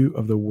few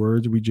of the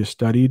words we just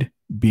studied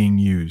being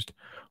used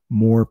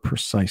more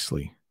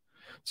precisely.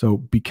 So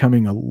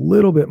becoming a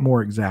little bit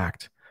more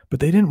exact, but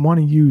they didn't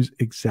want to use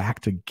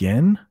exact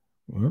again,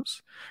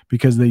 whoops,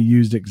 because they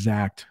used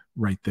exact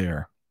right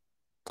there.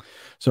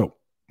 So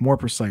more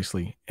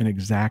precisely, an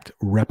exact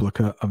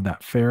replica of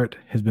that ferret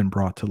has been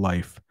brought to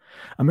life.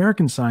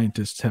 American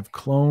scientists have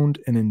cloned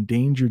an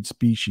endangered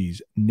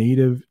species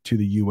native to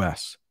the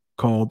US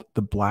called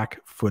the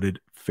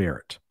black-footed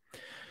ferret.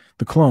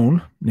 The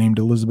clone, named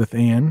Elizabeth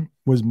Ann,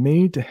 was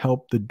made to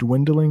help the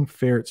dwindling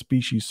ferret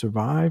species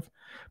survive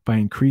by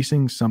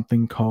increasing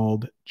something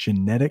called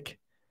genetic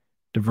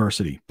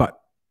diversity. But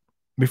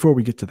before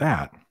we get to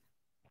that,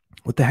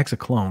 what the heck's a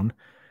clone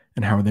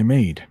and how are they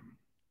made?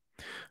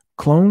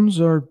 Clones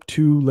are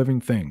two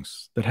living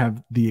things that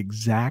have the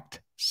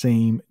exact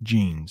same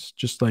genes,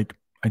 just like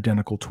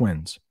identical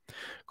twins.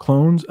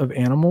 Clones of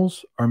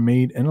animals are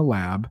made in a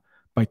lab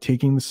by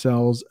taking the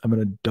cells of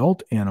an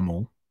adult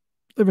animal,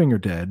 living or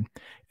dead,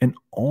 and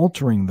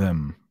altering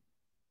them.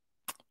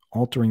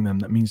 Altering them,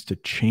 that means to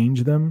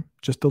change them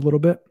just a little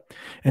bit,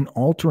 and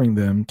altering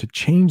them to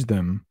change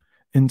them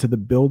into the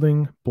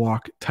building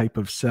block type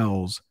of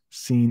cells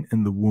seen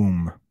in the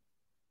womb.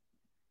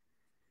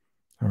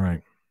 All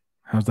right.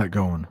 How's that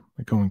going?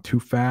 Like going too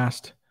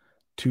fast?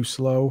 Too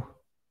slow?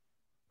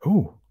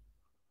 Oh,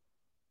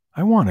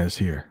 Iwana is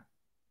here.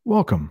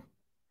 Welcome.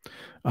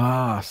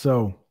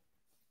 So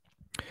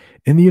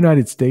in the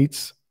United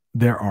States,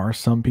 there are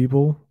some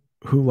people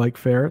who like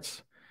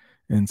ferrets.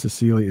 And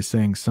Cecilia is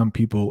saying some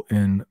people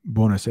in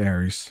Buenos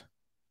Aires,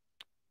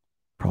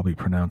 probably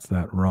pronounced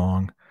that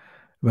wrong,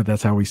 but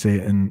that's how we say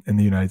it in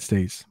the United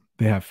States.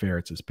 They have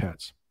ferrets as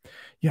pets.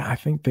 Yeah, I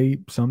think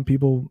some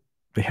people,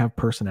 they have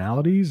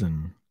personalities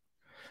and,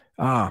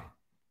 ah,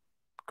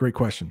 great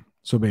question.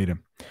 So beta,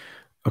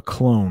 a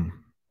clone.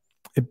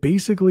 It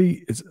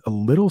basically is a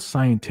little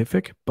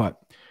scientific,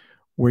 but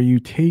where you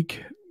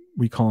take,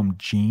 we call them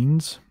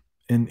genes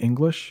in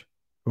English.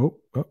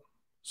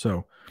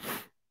 So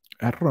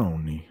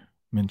Arroni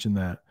mentioned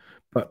that.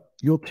 But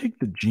you'll take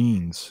the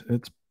genes.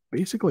 It's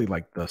basically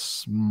like the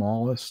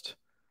smallest,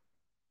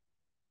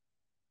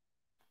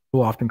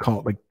 we'll often call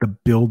it like the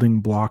building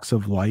blocks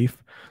of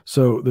life.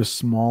 So the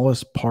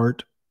smallest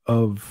part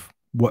of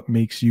what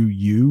makes you,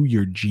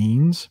 your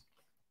genes,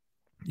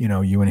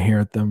 you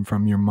inherit them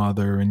from your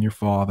mother and your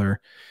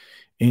father,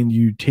 and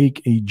you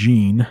take a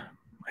gene,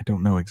 I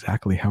don't know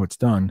exactly how it's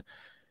done,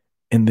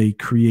 and they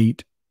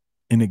create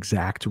an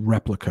exact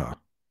replica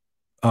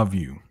of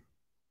you.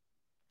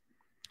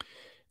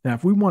 Now,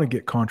 if we want to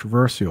get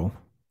controversial,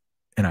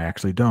 and I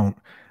actually don't,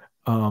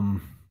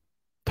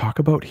 talk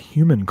about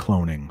human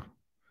cloning.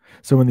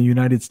 So in the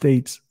United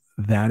States,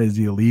 that is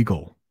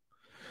illegal.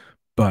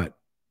 But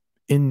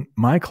in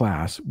my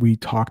class, we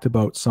talked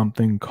about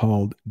something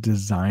called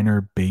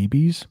designer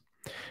babies.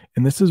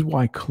 And this is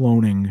why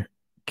cloning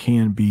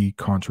can be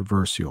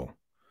controversial.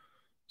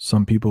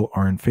 Some people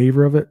are in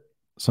favor of it,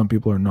 some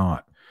people are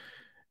not.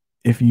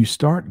 If you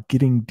start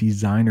getting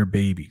designer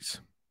babies,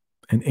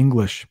 in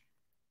English,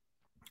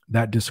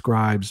 that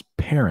describes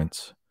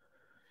parents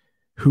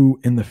who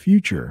in the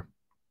future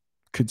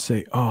could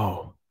say,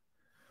 oh,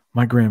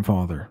 my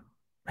grandfather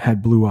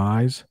had blue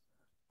eyes.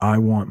 I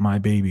want my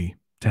baby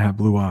to have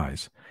blue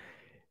eyes.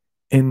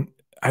 And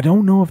I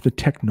don't know if the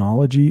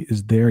technology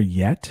is there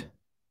yet,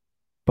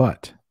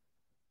 but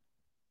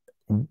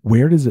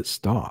where does it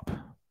stop?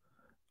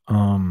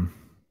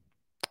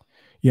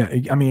 Yeah,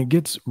 I mean, it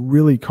gets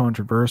really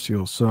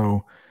controversial.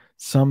 So,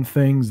 some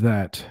things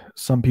that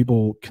some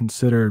people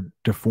consider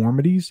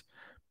deformities,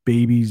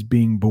 babies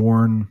being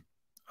born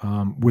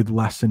with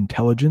less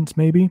intelligence,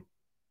 maybe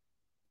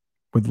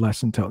with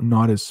less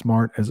not as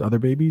smart as other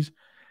babies.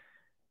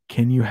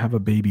 Can you have a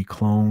baby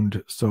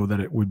cloned so that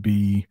it would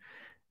be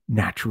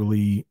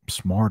naturally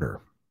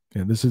smarter?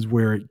 And this is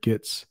where it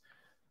gets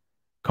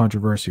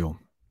controversial.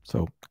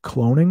 So,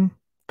 cloning,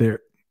 there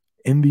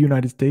in the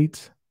United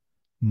States,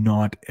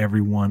 not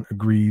everyone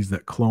agrees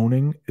that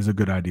cloning is a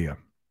good idea.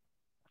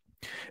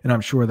 And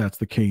I'm sure that's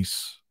the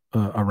case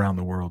around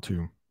the world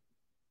too.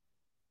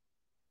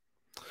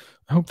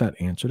 I hope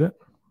that answered it.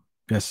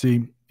 Yeah,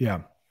 see,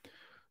 yeah.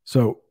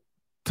 So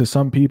to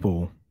some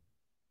people,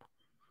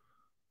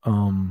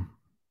 um,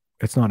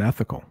 it's not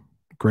ethical.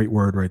 Great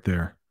word right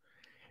there.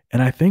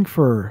 And I think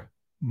for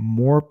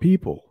more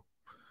people,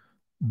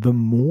 the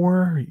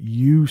more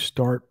you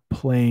start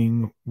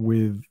playing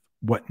with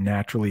what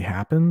naturally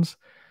happens,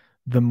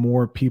 the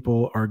more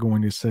people are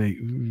going to say,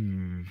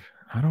 "Ooh,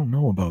 I don't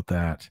know about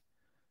that."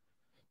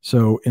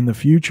 So in the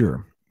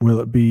future, will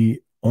it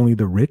be only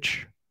the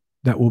rich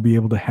that will be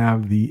able to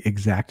have the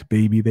exact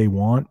baby they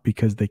want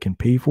because they can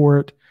pay for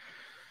it?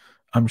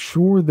 I'm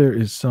sure there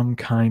is some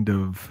kind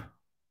of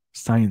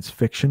science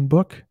fiction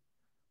book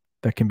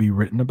that can be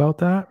written about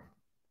that,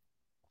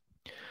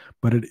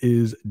 but it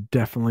is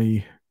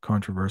definitely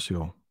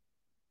controversial.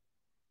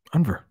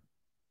 Unver,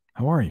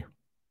 how are you?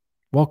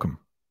 Welcome.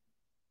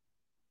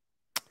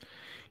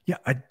 Yeah,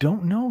 I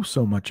don't know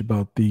so much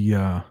about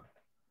the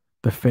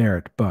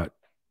ferret, but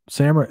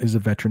Samra is a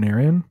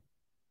veterinarian,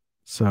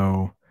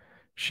 so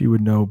she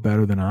would know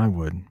better than I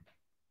would.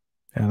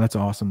 Yeah, that's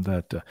awesome.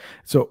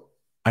 So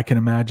I can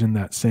imagine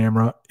that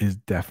Samra is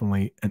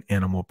definitely an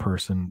animal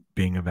person,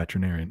 being a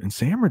veterinarian, and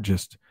Samra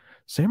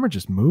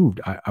just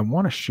moved. I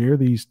want to share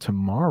these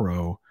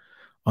tomorrow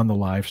on the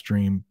live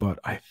stream, but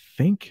I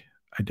think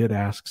I did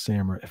ask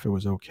Samra if it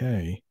was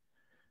okay.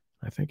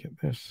 I think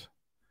this.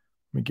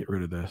 Let me get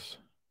rid of this.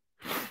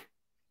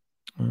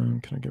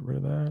 Can I get rid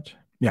of that?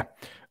 Yeah.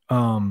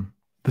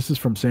 This is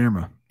from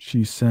Samra.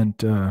 She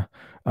sent a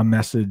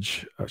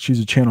message. She's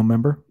a channel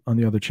member on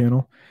the other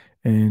channel,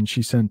 and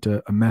she sent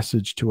a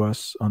message to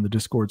us on the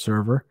Discord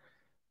server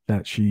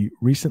that she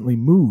recently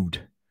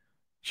moved.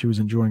 She was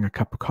enjoying a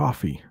cup of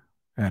coffee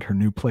at her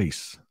new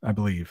place, I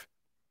believe.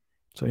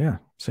 So yeah,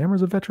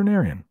 Samra's a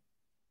veterinarian.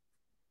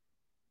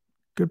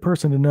 Good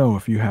person to know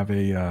if you have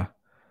a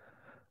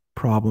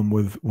problem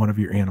with one of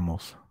your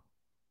animals.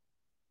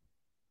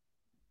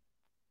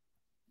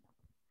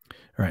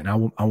 All right,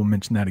 and I will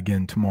mention that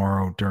again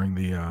tomorrow during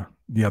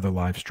the other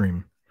live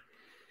stream.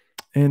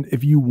 And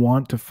if you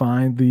want to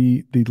find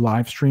the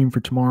live stream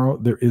for tomorrow,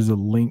 there is a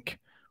link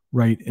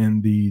right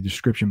in the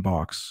description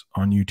box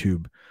on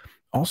YouTube.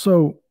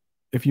 Also,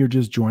 if you're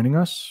just joining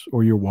us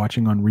or you're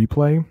watching on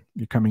replay,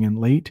 you're coming in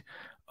late,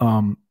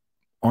 um,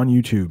 on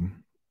YouTube,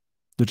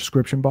 the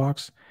description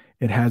box,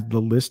 it has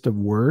the list of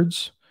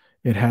words,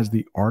 it has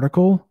the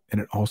article, and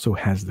it also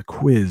has the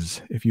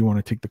quiz if you want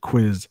to take the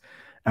quiz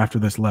after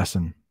this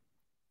lesson.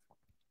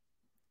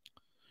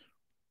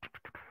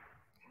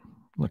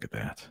 Look at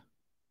that.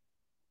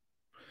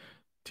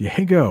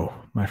 Diego,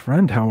 my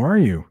friend, how are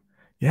you?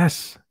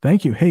 Yes,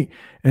 thank you. Hey,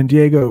 and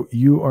Diego,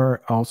 you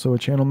are also a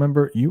channel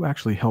member. You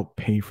actually helped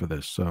pay for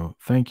this, so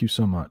thank you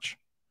so much.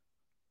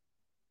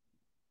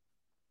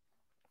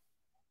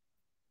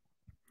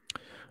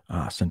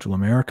 Central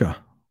America,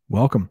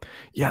 welcome.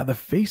 Yeah, the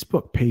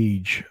Facebook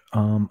page,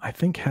 I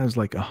think has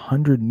like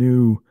 100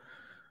 new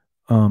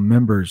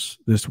members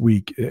this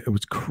week. It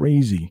was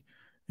crazy,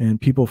 and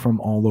people from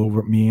all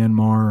over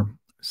Myanmar,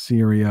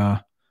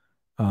 Syria,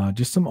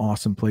 just some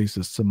awesome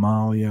places,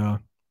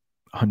 Somalia,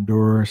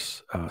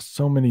 Honduras,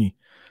 so many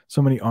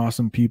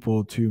awesome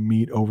people to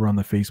meet over on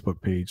the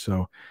Facebook page.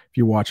 So if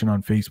you're watching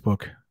on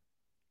Facebook,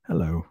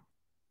 hello.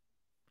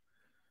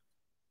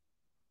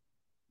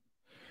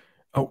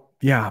 Oh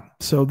yeah.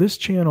 So this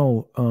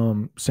channel,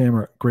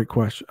 Samar, great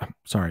question.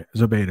 Sorry,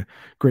 Zobeda,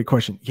 great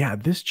question. Yeah,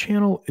 this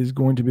channel is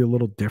going to be a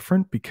little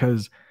different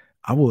because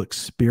I will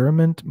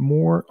experiment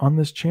more on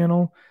this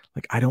channel.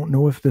 Like I don't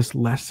know if this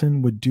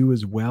lesson would do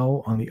as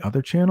well on the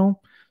other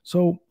channel.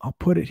 So I'll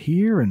put it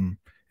here, and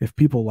if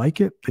people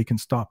like it, they can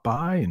stop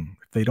by. And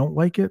if they don't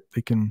like it,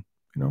 they can,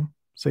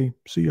 say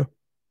see ya.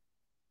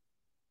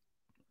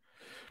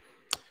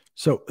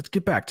 So let's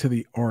get back to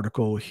the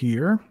article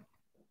here.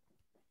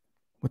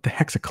 What the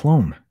heck's a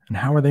clone and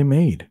how are they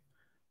made?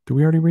 Do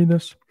we already read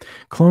this?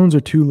 Clones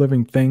are two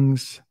living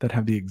things that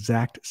have the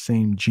exact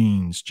same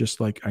genes, just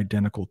like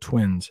identical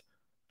twins.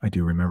 I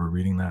do remember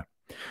reading that.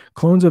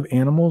 Clones of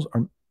animals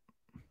are,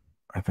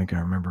 I think I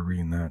remember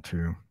reading that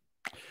too.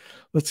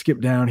 Let's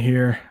skip down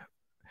here.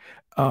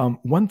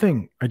 One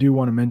thing I do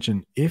want to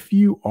mention, if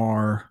you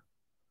are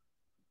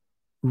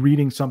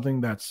reading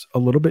something that's a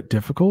little bit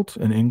difficult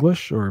in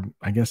English, or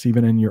I guess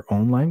even in your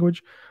own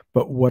language,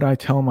 but what I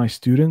tell my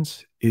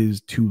students is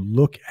to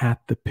look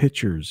at the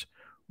pictures,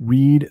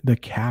 read the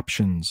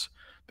captions.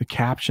 The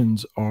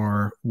captions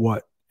are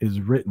what is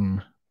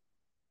written.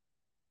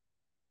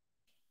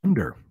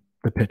 under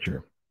the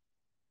picture.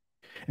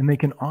 And they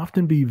can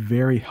often be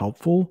very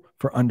helpful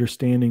for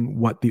understanding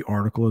what the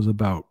article is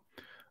about,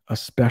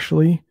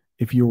 especially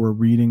if you were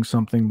reading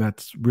something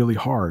that's really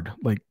hard,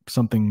 like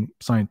something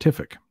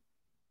scientific.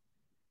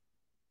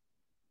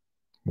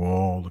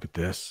 Whoa, look at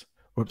this.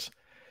 Whoops.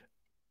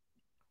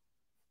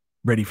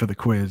 Ready for the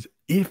quiz.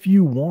 If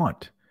you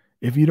want,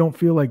 if you don't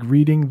feel like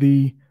reading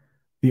the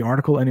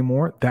article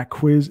anymore, that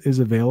quiz is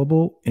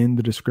available in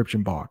the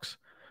description box.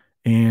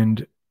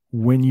 And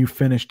when you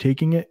finish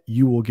taking it,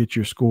 you will get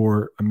your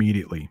score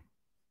immediately.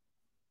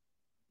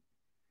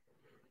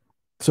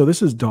 So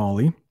this is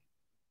Dolly.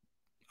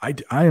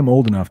 I am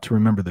old enough to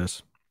remember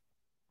this.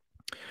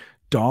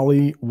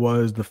 Dolly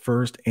was the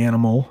first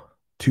animal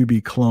to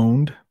be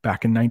cloned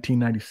back in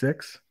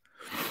 1996.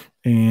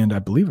 And I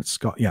believe it's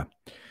Scott. Yeah.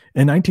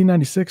 In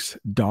 1996,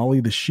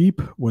 Dolly the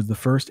sheep was the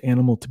first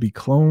animal to be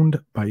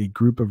cloned by a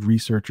group of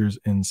researchers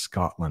in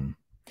Scotland.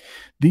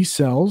 These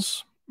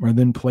cells are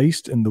then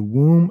placed in the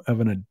womb of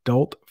an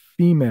adult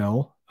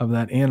female of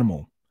that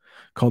animal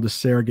called a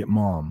surrogate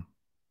mom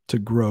to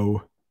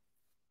grow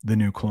the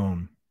new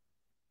clone.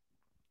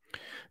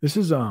 This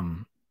is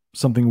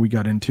something we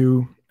got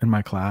into in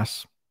my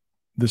class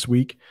this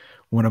week.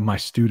 One of my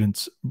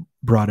students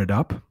brought it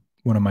up.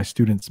 One of my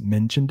students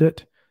mentioned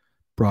it,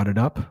 brought it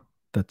up.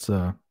 That's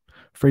a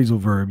phrasal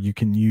verb you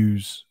can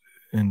use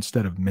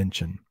instead of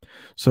mention.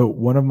 So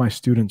one of my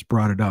students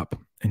brought it up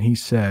and he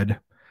said,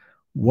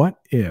 what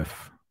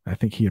if, I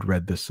think he had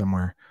read this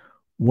somewhere,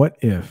 what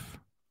if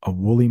a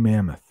woolly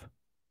mammoth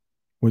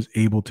was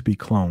able to be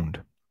cloned?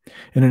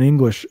 And in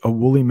English, a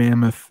woolly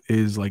mammoth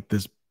is like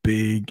this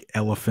big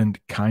elephant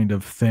kind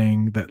of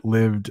thing that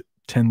lived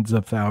tens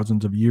of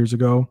thousands of years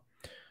ago.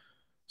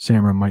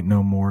 Samra might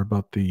know more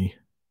about the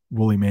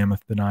woolly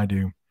mammoth than I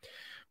do.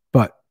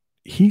 But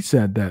he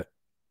said that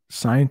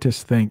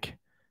scientists think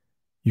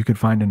you could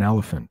find an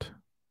elephant.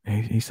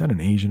 He said an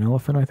Asian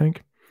elephant, I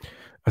think,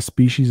 a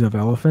species of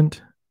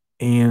elephant,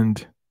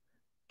 and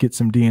get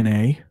some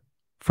DNA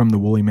from the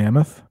woolly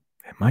mammoth.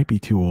 It might be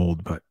too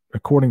old, but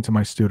according to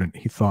my student,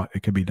 he thought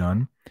it could be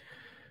done.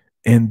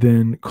 And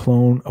then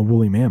clone a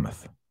woolly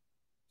mammoth.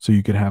 So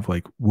you could have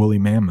like woolly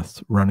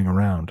mammoths running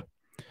around.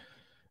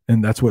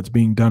 And that's what's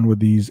being done with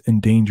these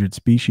endangered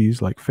species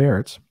like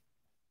ferrets.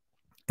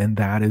 And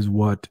that is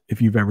what,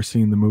 if you've ever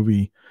seen the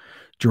movie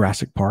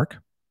Jurassic Park,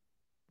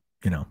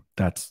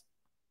 that's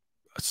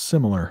a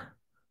similar.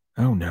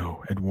 Oh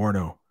no,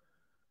 Eduardo.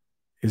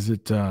 Is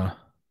it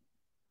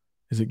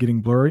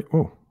getting blurry?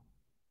 Oh,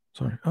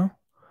 sorry. Oh,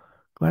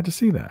 glad to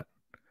see that.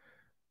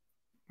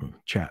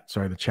 Chat.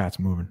 Sorry, the chat's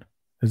moving.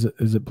 Is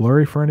it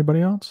blurry for anybody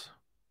else?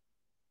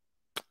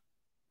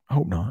 I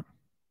hope not.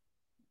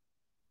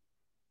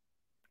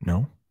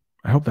 No.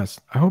 I hope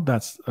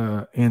that's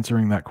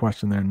answering that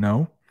question there.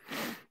 No.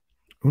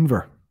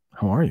 Unver,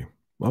 how are you?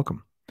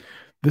 Welcome.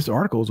 This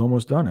article is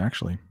almost done,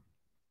 actually.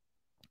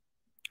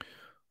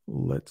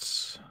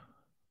 Let's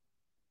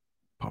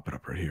pop it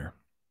up right here.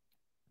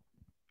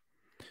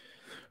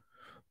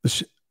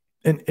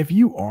 And if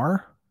you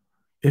are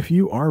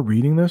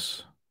reading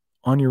this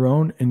on your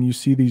own and you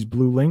see these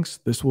blue links,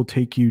 this will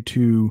take you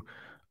to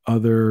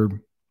other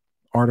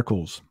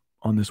articles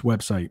on this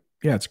website.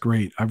 Yeah, it's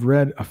great. I've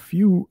read a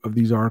few of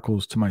these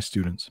articles to my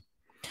students.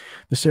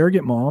 The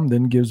surrogate mom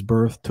then gives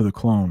birth to the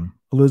clone.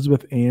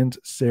 Elizabeth Ann's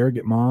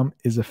surrogate mom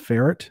is a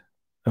ferret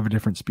of a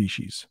different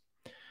species.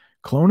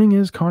 Cloning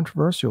is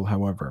controversial,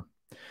 however,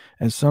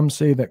 as some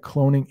say that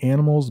cloning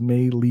animals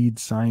may lead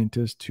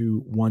scientists to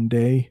one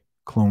day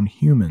clone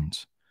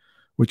humans,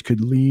 which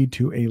could lead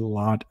to a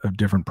lot of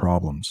different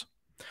problems.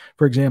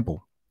 For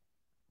example,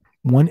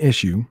 one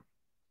issue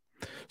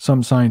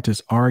some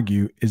scientists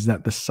argue is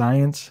that the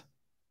science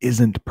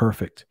isn't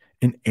perfect,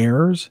 and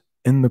errors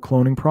in the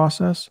cloning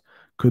process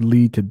could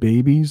lead to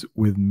babies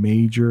with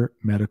major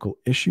medical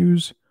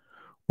issues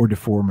or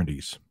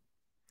deformities.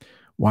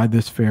 Why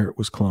this ferret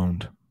was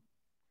cloned.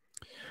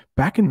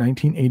 Back in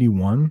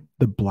 1981,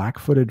 the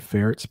black-footed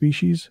ferret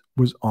species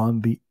was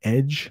on the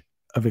edge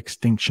of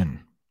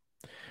extinction.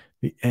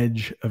 The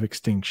edge of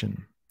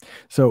extinction.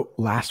 So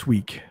last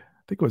week,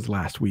 I think it was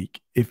last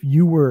week, if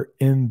you were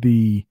in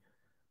the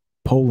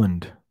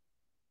Poland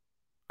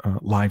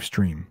live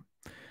stream,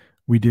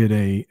 we did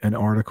an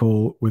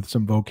article with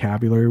some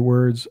vocabulary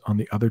words on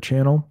the other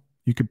channel.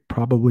 You could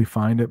probably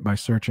find it by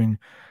searching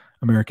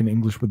American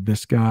English with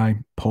this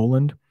guy,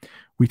 Poland.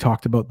 We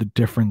talked about the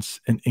difference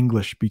in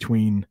English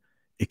between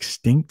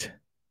extinct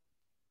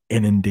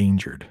and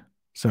endangered.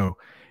 So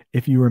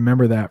if you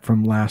remember that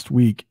from last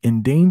week,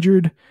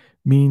 endangered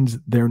means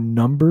their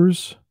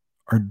numbers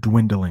are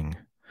dwindling.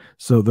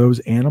 So those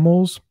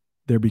animals,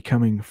 they're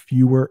becoming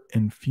fewer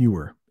and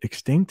fewer.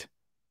 Extinct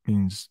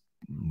means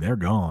they're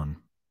gone.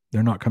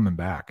 They're not coming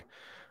back,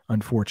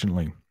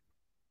 unfortunately.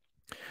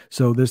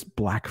 So this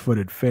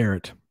black-footed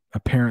ferret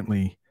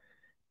apparently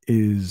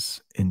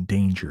is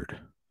endangered.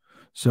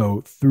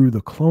 So through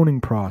the cloning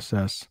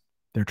process,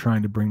 they're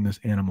trying to bring this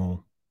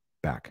animal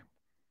back.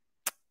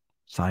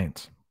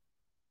 Science.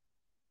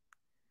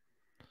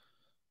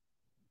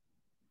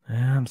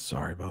 I'm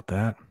sorry about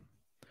that.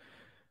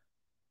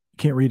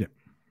 Can't read it.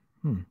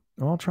 Well,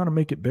 I'll try to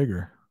make it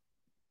bigger.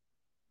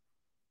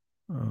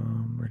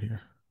 Right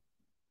here.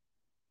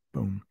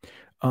 Boom.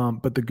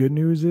 But the good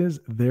news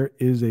is there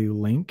is a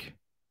link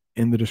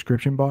in the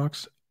description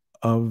box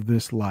of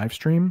this live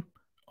stream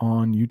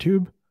on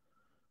YouTube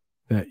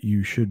that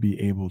you should be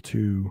able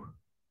to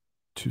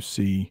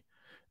see,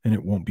 and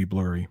it won't be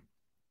blurry.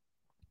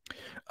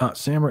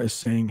 Samara is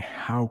saying,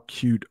 how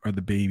cute are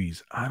the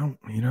babies? I don't,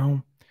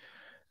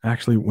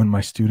 actually, when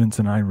my students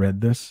and I read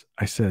this,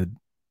 I said,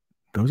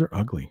 those are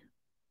ugly.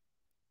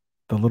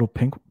 The little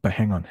pink, but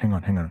hang on.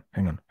 Right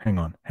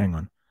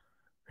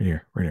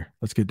here, right here.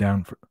 Let's get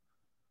down for,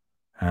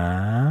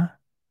 now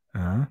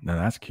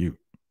that's cute.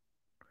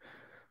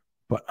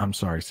 But I'm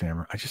sorry,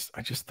 Samara. I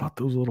just thought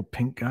those little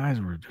pink guys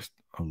were just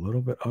a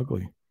little bit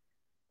ugly.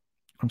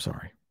 I'm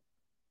sorry.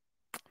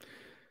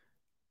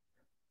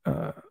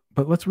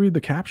 But let's read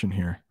the caption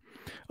here.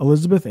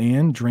 Elizabeth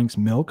Ann drinks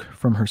milk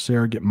from her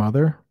surrogate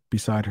mother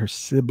beside her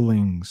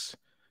siblings.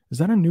 Is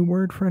that a new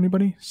word for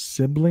anybody?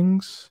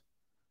 Siblings?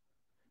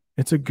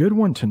 It's a good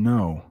one to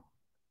know.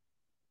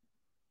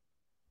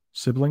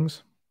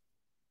 Siblings?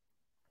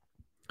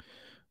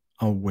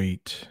 I'll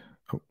wait.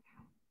 Oh.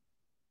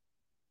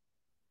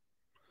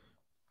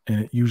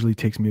 And it usually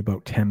takes me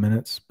about 10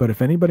 minutes. But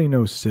if anybody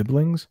knows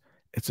siblings,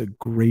 it's a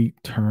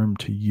great term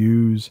to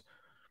use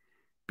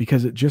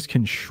because it just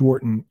can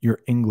shorten your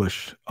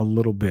English a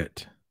little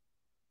bit.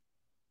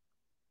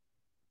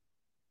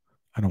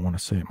 I don't want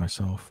to say it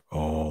myself.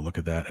 Oh, look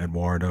at that,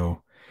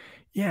 Eduardo.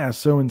 Yeah,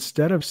 so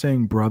instead of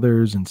saying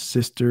brothers and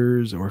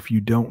sisters, or if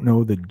you don't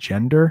know the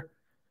gender,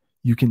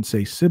 you can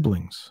say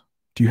siblings.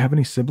 Do you have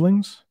any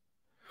siblings?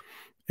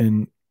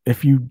 And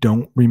if you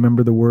don't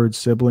remember the word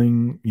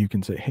sibling, you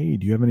can say, hey,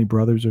 do you have any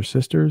brothers or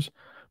sisters?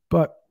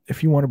 But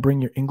if you want to bring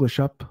your English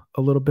up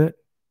a little bit,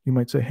 you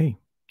might say, hey,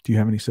 do you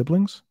have any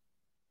siblings?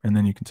 And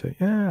then you can say,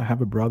 yeah, I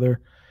have a brother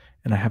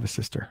and I have a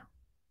sister.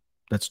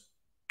 That's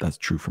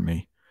true for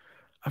me.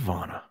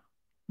 Ivana,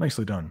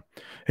 nicely done.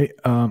 Hey,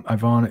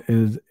 Ivana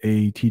is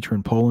a teacher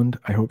in Poland.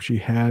 I hope she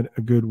had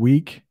a good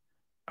week.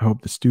 I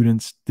hope the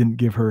students didn't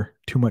give her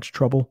too much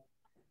trouble.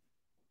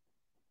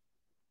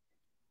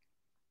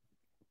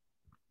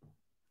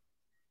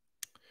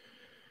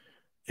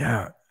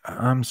 Yeah,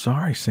 I'm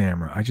sorry,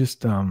 Samra.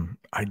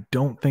 I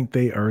don't think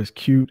they are as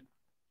cute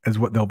as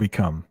what they'll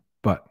become.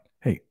 But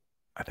hey,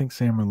 I think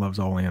Samra loves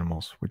all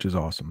animals, which is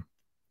awesome.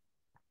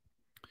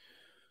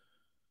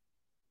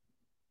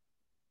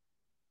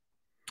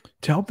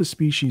 To help the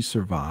species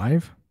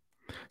survive,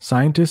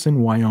 scientists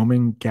in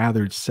Wyoming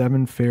gathered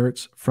 7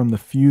 ferrets from the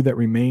few that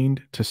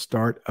remained to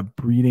start a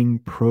breeding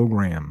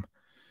program.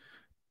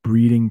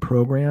 Breeding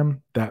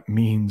program, that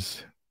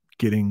means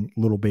getting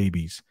little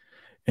babies.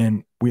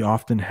 And we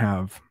often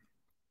have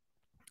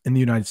in the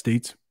United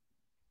States,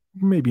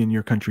 maybe in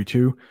your country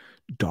too,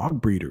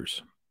 dog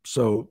breeders.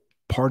 So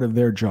part of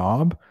their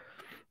job,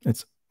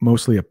 it's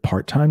mostly a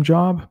part-time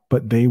job,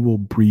 but they will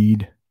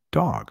breed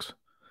dogs.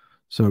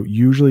 So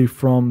usually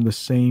from the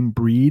same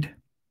breed.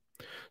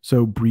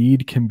 So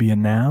breed can be a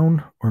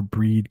noun or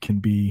breed can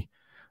be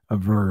a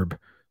verb.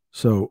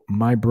 So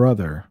my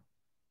brother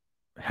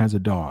has a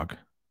dog.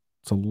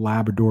 It's a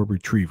Labrador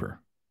retriever.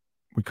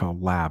 We call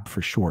lab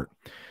for short.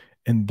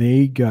 And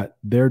they got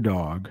their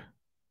dog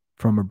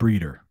from a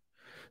breeder.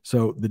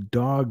 So the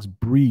dog's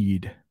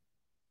breed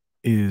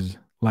is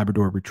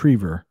Labrador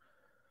retriever,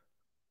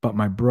 but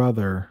my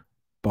brother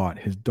bought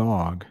his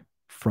dog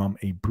from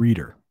a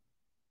breeder.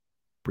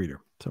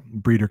 Breeder. So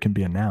breeder can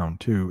be a noun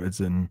too,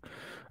 as in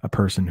a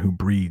person who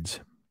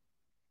breeds.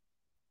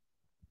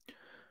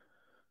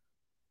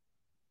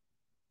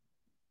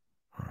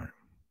 All right.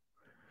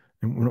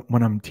 And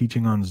when I'm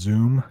teaching on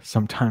Zoom,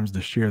 sometimes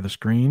to share the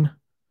screen,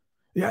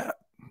 yeah,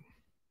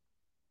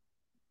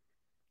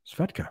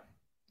 Svetka,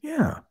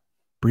 yeah,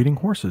 breeding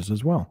horses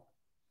as well.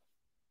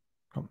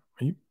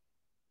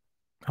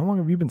 How long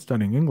have you been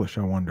studying English,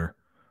 I wonder?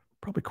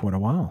 Probably quite a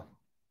while.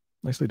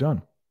 Nicely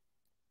done.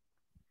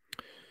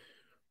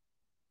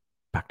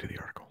 Back to the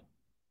article.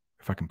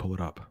 If I can pull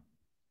it up.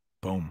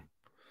 Boom.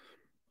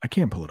 I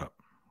can't pull it up.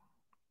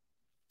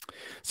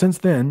 Since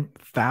then,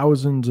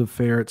 thousands of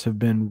ferrets have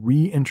been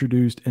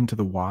reintroduced into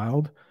the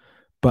wild,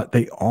 but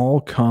they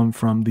all come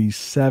from these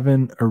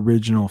 7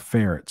 original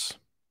ferrets.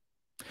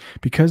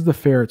 Because the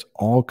ferrets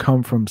all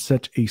come from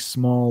such a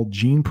small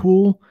gene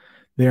pool,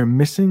 they are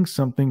missing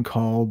something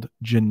called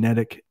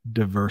genetic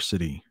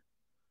diversity.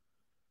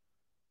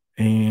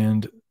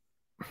 And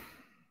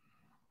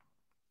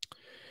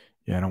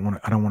yeah,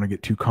 I don't want to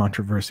get too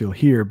controversial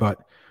here, but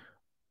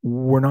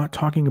we're not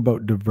talking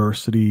about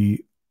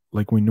diversity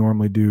like we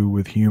normally do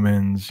with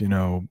humans,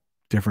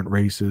 different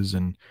races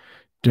and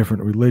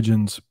different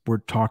religions. We're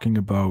talking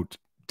about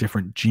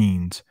different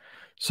genes.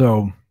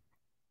 So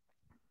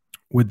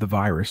with the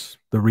virus,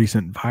 the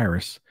recent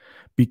virus,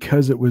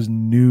 because it was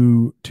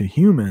new to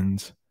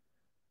humans,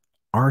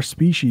 our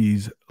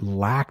species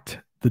lacked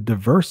the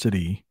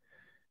diversity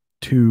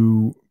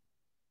to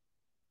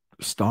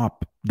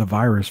stop the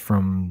virus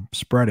from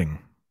spreading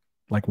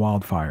like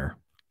wildfire.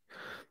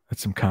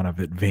 That's some kind of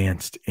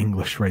advanced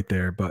English right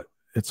there, but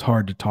it's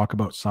hard to talk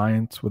about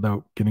science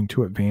without getting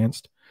too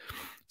advanced.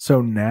 So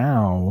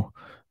now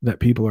that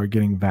people are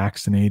getting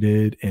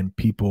vaccinated and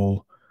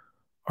people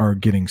are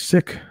getting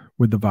sick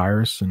with the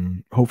virus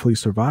and hopefully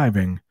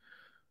surviving,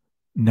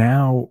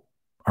 now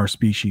our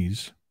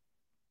species,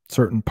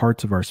 certain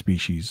parts of our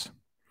species,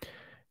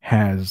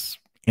 has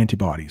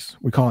antibodies.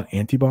 We call it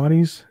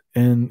antibodies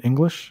in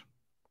English.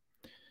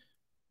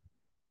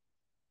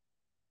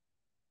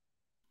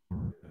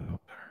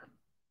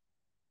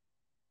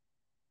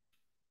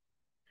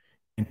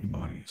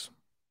 Antibodies.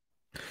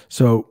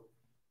 So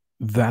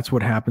that's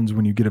what happens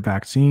when you get a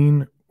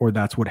vaccine, or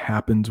that's what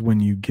happens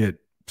when you get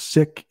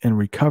sick and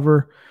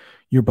recover.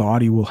 Your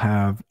body will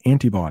have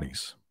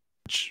antibodies,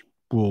 which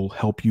will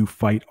help you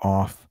fight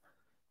off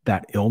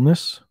that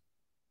illness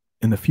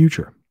in the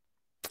future.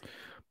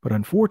 But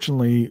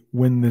unfortunately,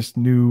 when this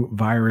new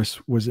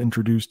virus was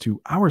introduced to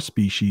our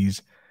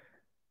species,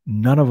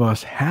 none of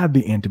us had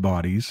the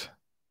antibodies.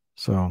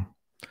 So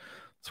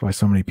that's why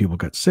so many people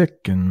got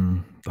sick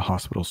and the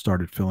hospitals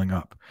started filling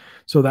up.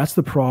 So that's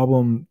the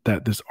problem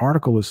that this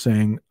article is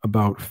saying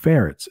about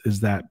ferrets,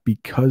 is that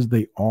because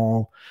they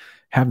all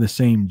have the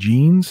same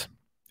genes,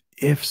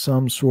 if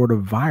some sort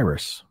of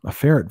virus, a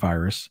ferret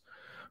virus,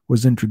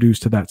 was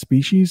introduced to that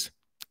species,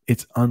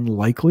 it's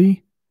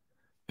unlikely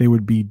they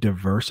would be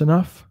diverse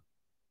enough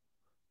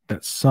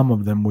that some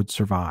of them would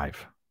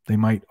survive. They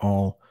might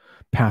all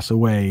pass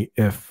away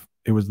if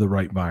it was the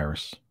right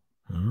virus.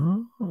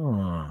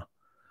 Oh,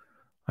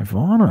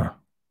 Ivana,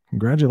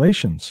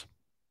 congratulations.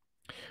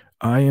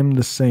 I am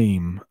the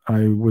same.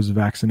 I was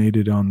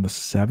vaccinated on the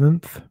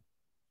 7th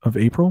of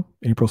April,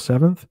 April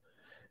 7th,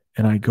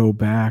 and I go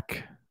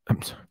back,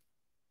 I'm sorry,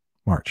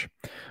 March,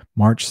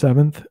 March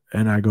 7th,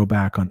 and I go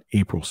back on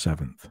April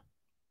 7th.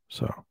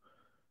 So,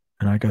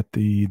 and I got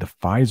the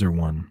Pfizer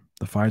one,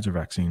 the Pfizer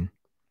vaccine.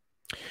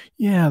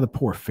 Yeah, the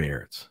poor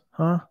ferrets,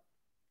 huh?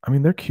 I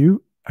mean, they're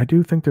cute. I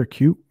do think they're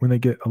cute when they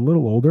get a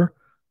little older,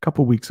 a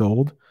couple weeks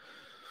old.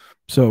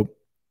 So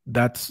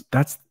that's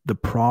the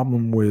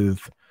problem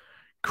with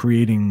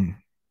creating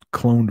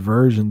cloned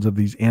versions of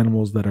these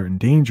animals that are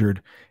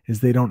endangered, is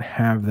they don't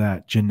have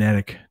that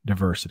genetic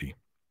diversity.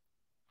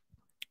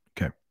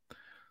 Okay.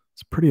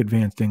 It's pretty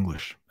advanced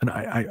English. And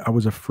I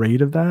was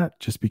afraid of that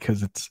just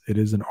because it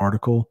is an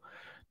article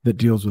that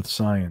deals with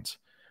science.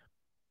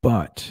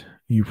 But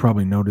you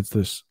probably noticed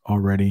this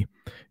already.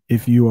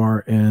 If you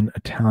are an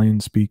Italian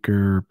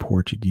speaker,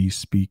 Portuguese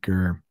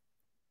speaker,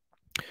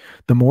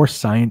 the more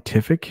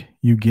scientific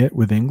you get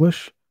with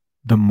English,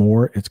 the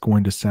more it's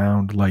going to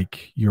sound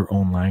like your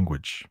own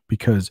language.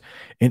 Because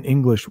in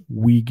English,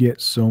 we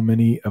get so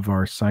many of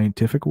our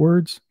scientific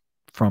words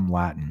from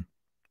Latin.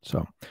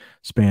 So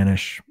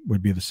Spanish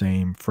would be the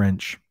same,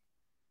 French,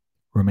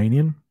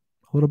 Romanian,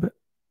 a little bit.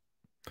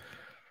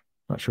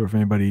 Not sure if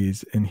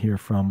anybody's in here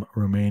from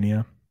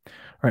Romania.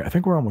 All right, I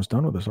think we're almost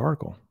done with this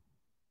article.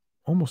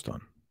 Almost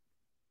done.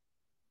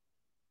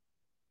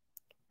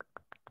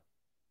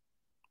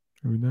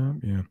 Read that?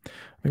 Yeah.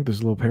 I think there's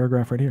a little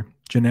paragraph right here.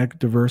 Genetic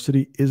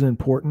diversity is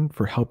important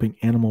for helping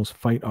animals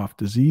fight off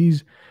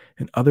disease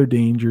and other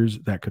dangers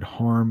that could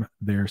harm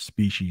their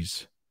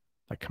species.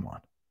 Like, come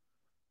on.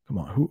 Come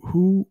on.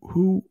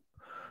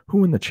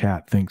 Who in the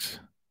chat thinks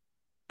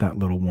that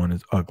little one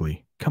is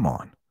ugly? Come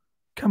on.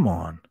 Come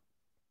on.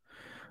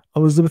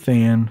 Elizabeth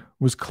Ann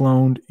was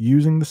cloned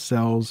using the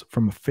cells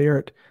from a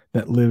ferret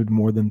that lived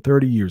more than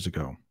 30 years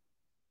ago.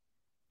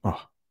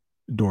 Oh,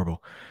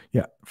 adorable.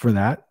 Yeah, for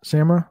that,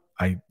 Samra,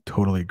 I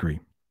totally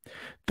agree.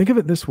 Think of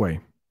it this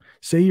way.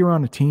 Say you're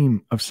on a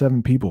team of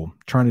 7 people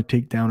trying to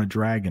take down a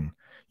dragon.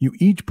 You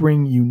each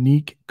bring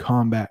unique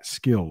combat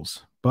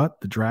skills, but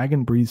the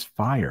dragon breathes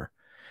fire,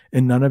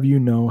 and none of you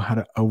know how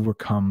to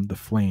overcome the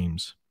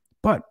flames.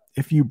 But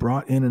if you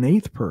brought in an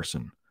 8th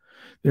person,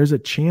 there's a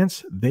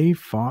chance they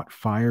fought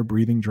fire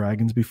breathing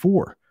dragons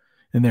before,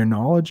 and their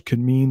knowledge could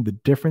mean the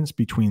difference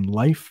between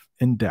life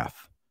and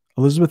death.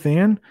 Elizabeth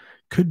Ann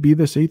could be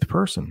this 8th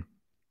person.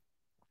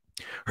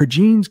 Her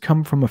genes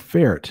come from a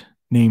ferret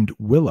named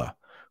Willa,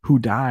 who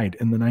died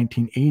in the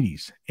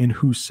 1980s and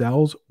whose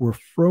cells were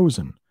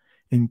frozen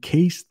in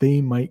case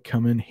they might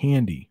come in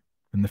handy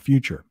in the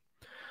future.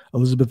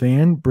 Elizabeth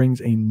Ann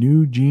brings a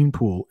new gene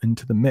pool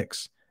into the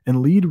mix,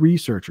 and lead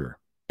researcher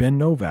Ben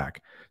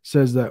Novak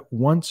says that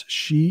once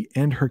she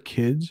and her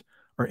kids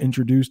are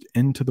introduced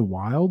into the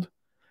wild,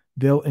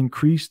 they'll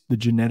increase the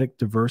genetic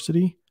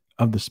diversity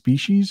of the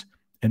species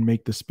and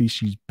make the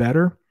species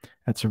better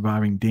at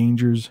surviving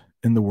dangers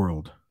in the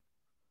world.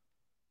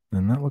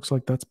 And that looks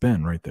like that's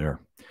Ben right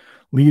there.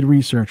 Lead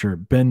researcher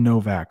Ben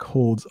Novak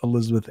holds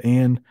Elizabeth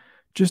Ann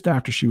just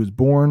after she was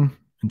born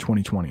in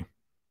 2020.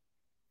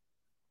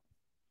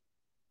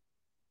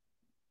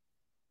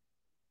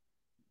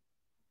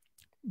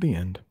 The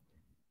end.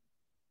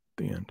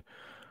 The end.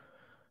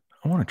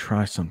 I want to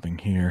try something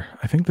here.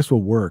 I think this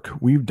will work.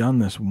 We've done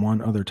this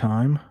one other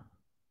time.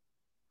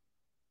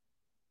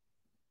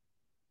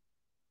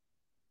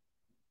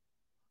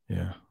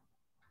 Yeah.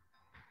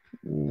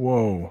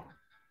 Whoa.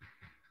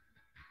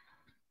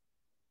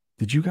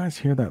 Did you guys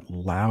hear that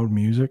loud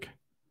music?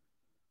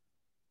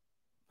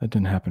 That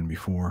didn't happen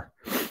before.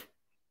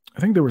 I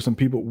think there were some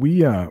people.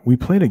 We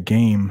played a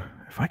game.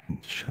 If I can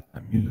shut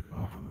that music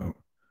off without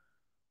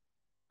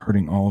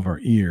hurting all of our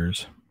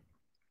ears,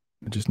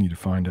 I just need to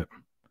find it.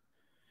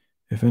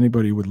 If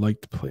anybody would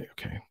like to play,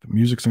 okay, the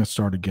music's gonna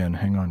start again.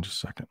 Hang on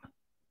just a second.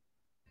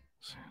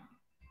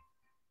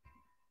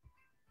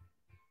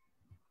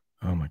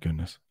 Oh my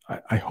goodness.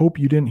 I hope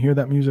you didn't hear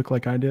that music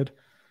like I did.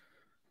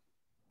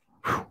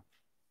 Whew.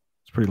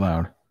 It's pretty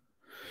loud.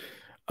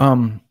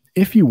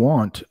 If you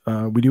want,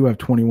 we do have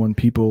 21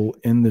 people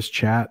in this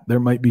chat.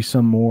 There might be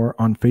some more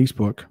on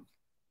Facebook.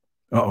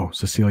 Oh,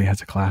 Cecilia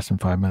has a class in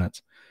 5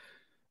 minutes.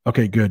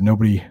 Okay, good.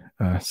 Nobody,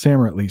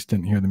 Sammer at least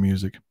didn't hear the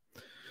music.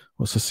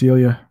 Well,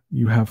 Cecilia,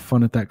 you have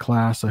fun at that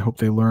class. I hope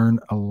they learn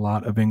a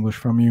lot of English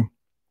from you.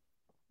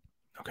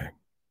 Okay,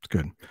 it's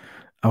good.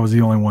 I was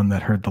the only one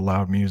that heard the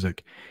loud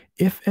music.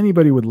 If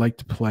anybody would like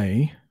to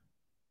play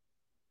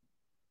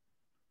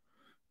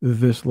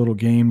this little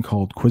game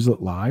called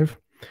Quizlet Live,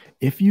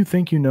 if you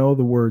think you know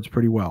the words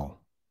pretty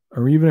well,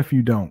 or even if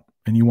you don't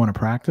and you want to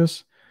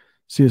practice,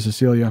 see you,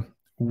 Cecilia,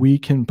 we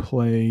can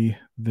play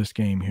this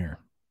game here.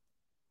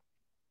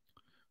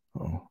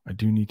 Oh, I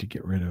do need to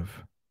get rid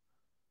of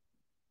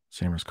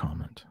Sammer's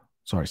comment.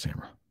 Sorry,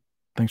 Sammer.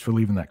 Thanks for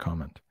leaving that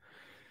comment.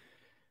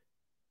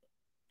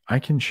 I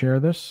can share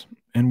this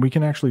and we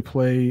can actually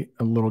play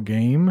a little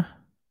game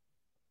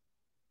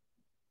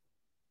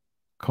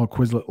called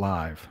Quizlet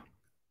Live.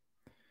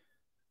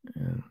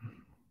 And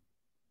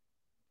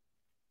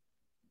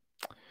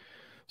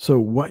so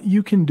what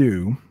you can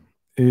do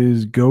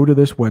is go to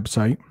this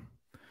website,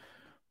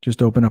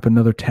 just open up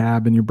another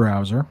tab in your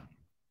browser.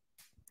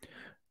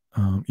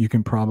 You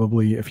can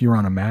probably, if you're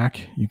on a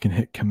Mac, you can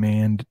hit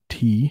Command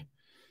T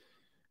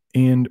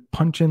and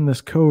punch in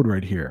this code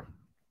right here.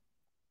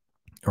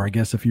 Or I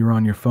guess if you're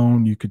on your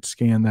phone, you could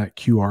scan that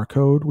QR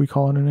code, we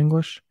call it in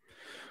English.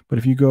 But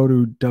if you go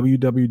to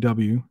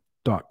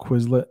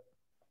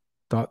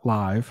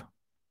www.quizlet.live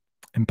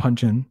and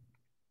punch in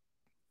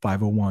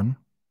 501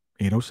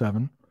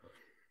 807,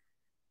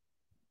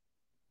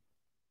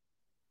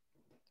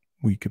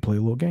 we could play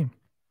a little game.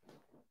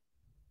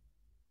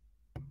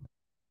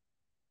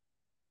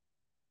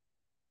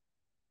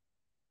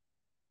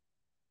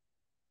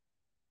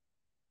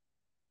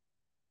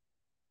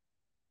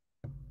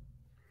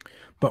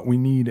 But we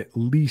need at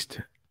least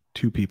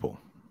 2 people.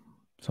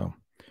 So,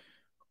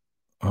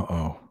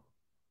 uh-oh.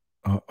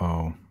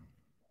 The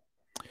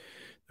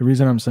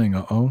reason I'm saying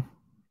uh-oh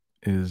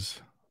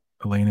is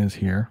Elena is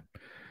here.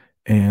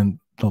 And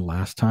the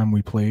last time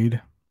we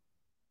played,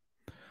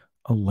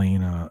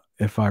 Elena,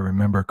 if I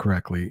remember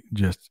correctly,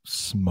 just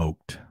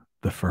smoked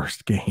the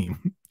first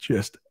game.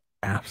 Just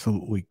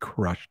absolutely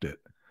crushed it.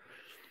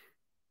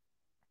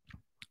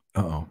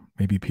 Uh-oh.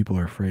 Maybe people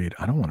are afraid.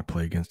 I don't want to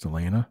play against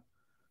Elena.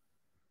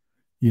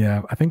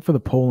 Yeah, I think for the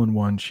Poland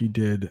one, she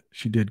did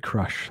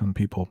crush some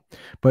people,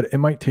 but it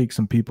might take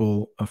some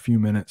people a few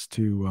minutes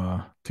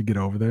to get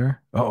over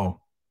there.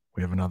 Uh-oh,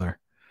 we have another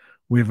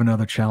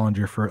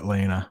challenger for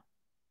Atlanta.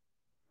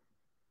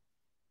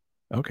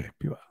 Okay,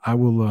 I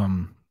will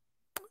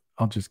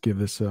I'll just give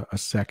this a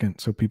second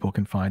so people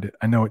can find it.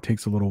 I know it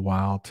takes a little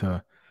while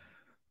to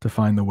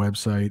find the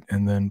website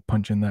and then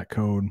punch in that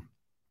code,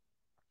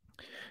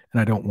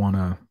 and I don't want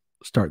to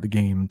start the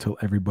game until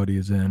everybody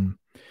is in.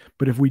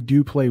 But if we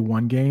do play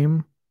one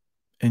game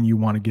and you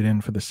want to get in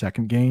for the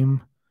second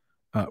game,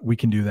 we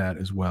can do that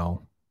as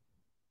well.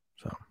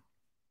 So,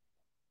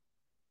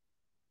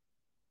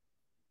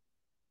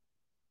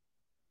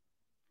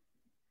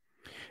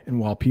 and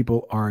while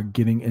people are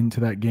getting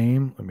into that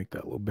game, let me make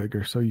that a little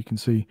bigger so you can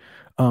see.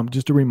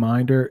 Just a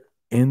reminder,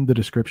 in the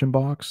description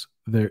box,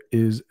 there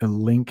is a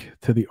link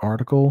to the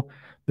article.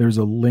 There's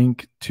a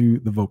link to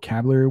the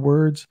vocabulary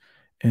words,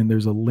 and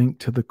there's a link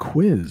to the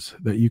quiz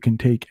that you can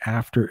take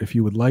after if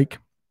you would like.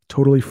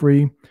 Totally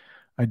free.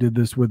 I did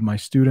this with my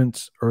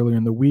students earlier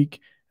in the week,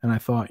 and I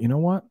thought, you know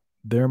what?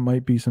 There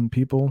might be some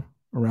people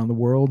around the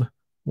world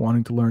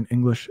wanting to learn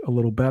English a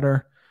little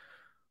better.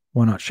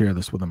 Why not share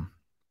this with them?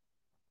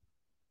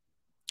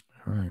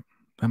 All right.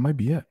 That might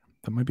be it.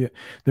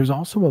 There's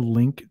also a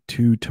link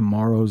to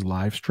tomorrow's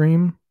live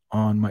stream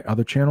on my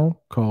other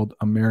channel called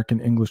American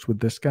English with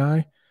this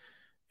guy.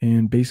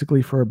 And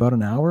basically for about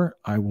an hour,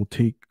 I will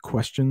take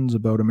questions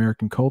about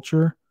American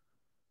culture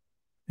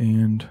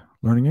and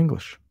learning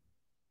English.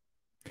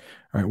 All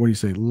right, what do you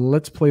say?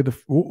 Let's play the...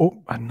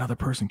 Oh, another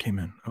person came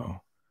in. Oh,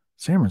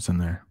 Sammer's in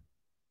there.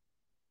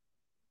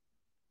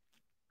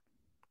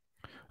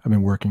 I've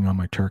been working on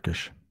my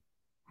Turkish.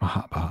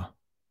 Mahatba.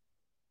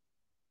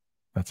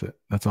 That's it.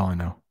 That's all I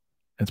know.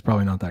 It's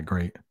probably not that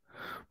great.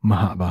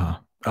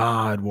 Mahatba.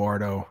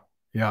 Eduardo.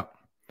 Yeah.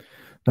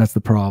 That's the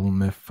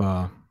problem. If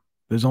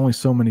there's only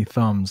so many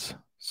thumbs,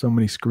 so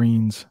many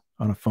screens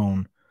on a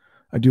phone.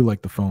 I do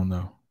like the phone,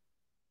 though.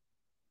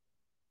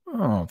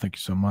 Oh, thank you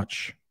so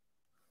much.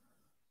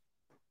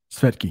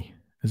 Svetki.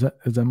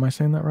 Am I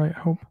saying that right? I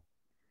hope.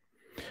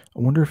 I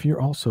wonder if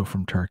you're also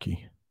from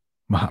Turkey.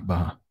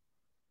 Mahatba.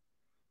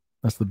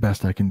 That's the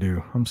best I can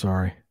do. I'm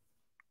sorry.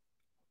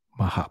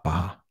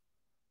 Mahaba.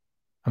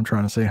 I'm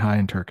trying to say hi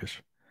in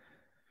Turkish.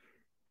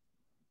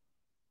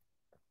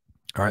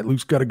 All right,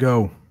 Luke's got to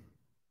go.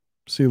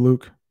 See you,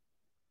 Luke.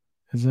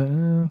 Is it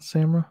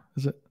Samra?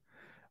 Is it?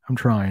 I'm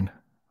trying.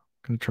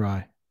 Gonna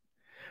try.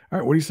 All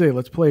right, what do you say?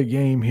 Let's play a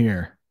game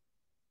here.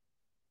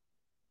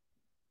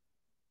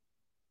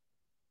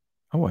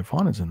 Oh,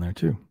 Ivana's in there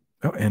too.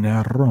 Oh, and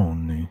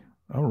Aroni.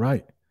 All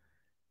right,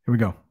 here we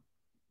go.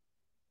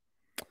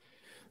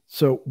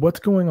 So what's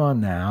going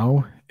on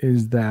now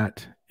is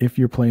that if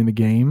you're playing the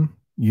game,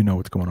 you know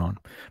what's going on.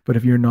 But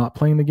if you're not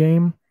playing the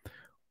game,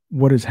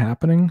 what is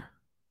happening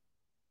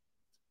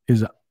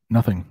is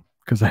nothing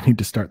because I need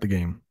to start the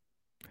game.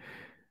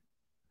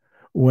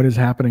 What is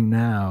happening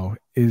now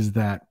is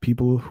that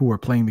people who are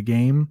playing the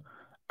game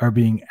are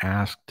being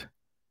asked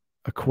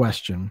a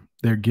question.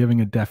 They're giving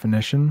a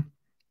definition,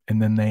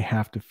 and then they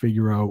have to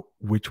figure out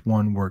which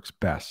one works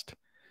best.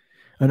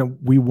 And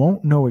we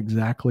won't know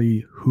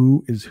exactly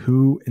who is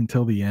who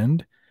until the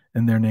end,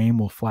 and their name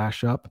will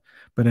flash up.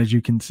 But as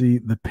you can see,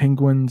 the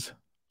Penguins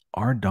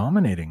are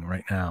dominating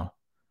right now.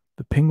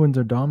 The Penguins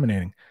are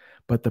dominating.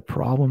 But the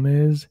problem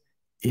is,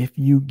 if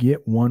you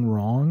get one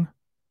wrong,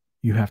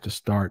 you have to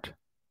start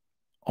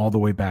all the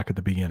way back at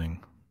the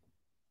beginning.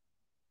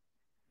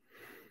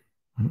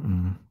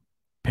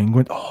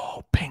 Penguins.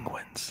 Oh,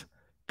 penguins.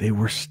 They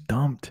were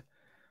stumped.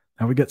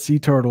 Now we got sea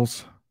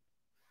turtles.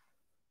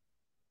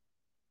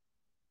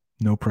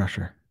 No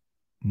pressure.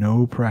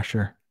 No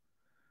pressure.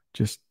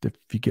 Just if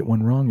you get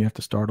one wrong, you have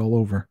to start all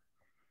over.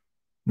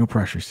 No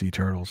pressure, sea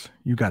turtles.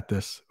 You got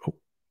this. Oh,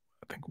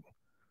 I think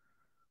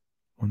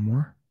one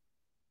more.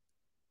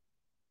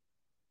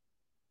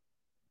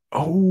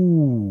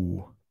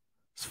 Oh,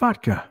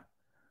 Svatka.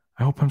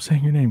 I hope I'm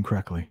saying your name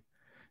correctly.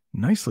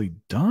 Nicely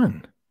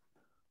done.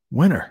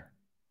 Winner.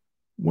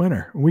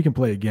 Winner. We can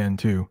play again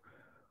too.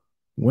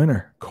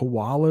 Winner.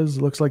 Koalas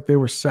looks like they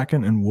were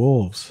second, and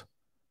wolves.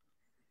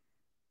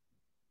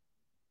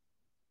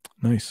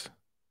 Nice.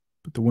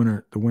 But the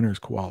winner is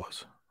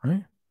koalas,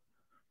 right?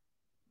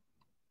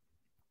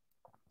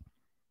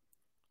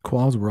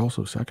 Koalas were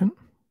also second,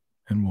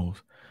 and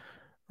wolves.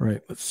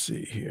 Right. Let's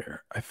see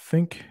here. I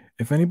think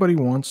if anybody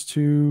wants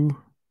to,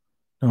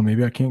 no,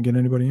 maybe I can't get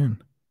anybody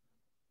in.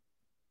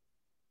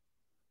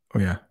 Oh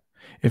yeah.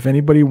 If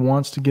anybody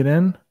wants to get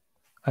in,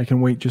 I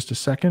can wait just a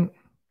second.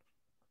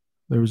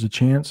 There was a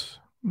chance.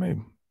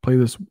 Maybe play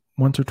this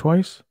once or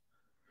twice.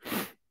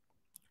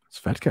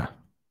 Svetka.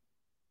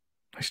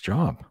 Nice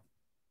job.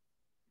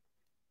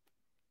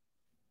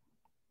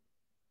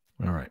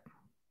 All right.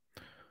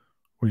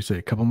 What do you say?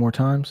 A couple more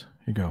times?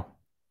 Here you go.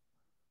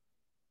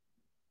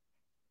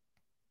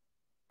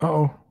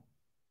 Uh-oh.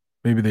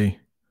 Maybe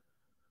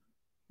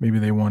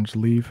they wanted to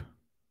leave.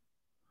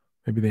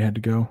 Maybe they had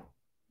to go.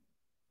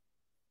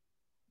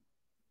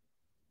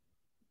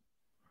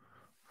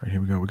 All right,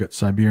 here we go. We got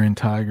Siberian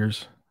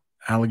tigers,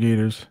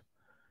 alligators,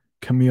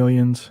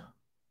 chameleons,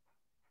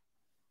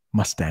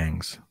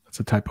 mustangs. That's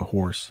a type of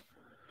horse.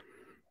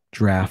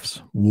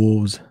 Giraffes,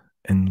 wolves,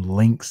 and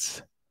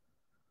lynx.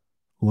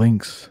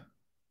 Lynx.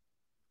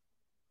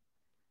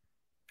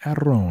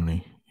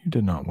 Aroni, you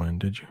did not win,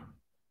 did you?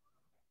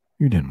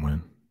 You didn't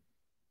win.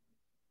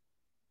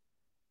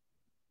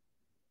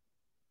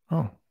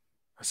 Oh,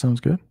 that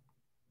sounds good.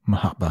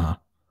 Mahatbaha.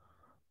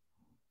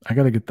 I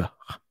got to get the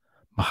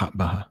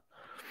Mahatbaha.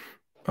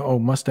 Oh,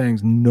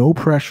 Mustangs, no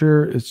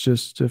pressure. It's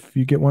just if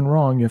you get one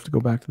wrong, you have to go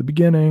back to the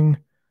beginning.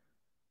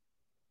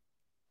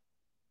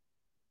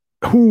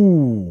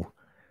 Ooh,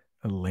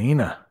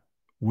 Elena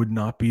would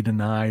not be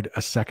denied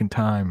a second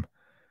time.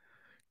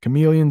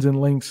 Chameleons and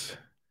lynx.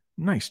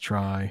 Nice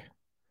try.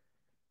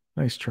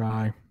 Nice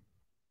try.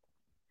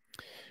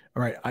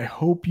 All right. I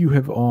hope you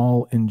have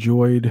all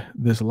enjoyed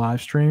this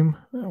live stream.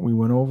 We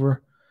went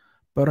over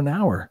about an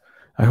hour.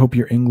 I hope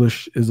your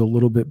English is a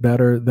little bit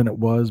better than it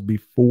was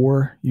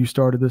before you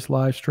started this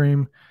live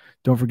stream.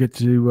 Don't forget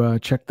to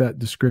check that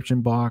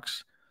description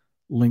box,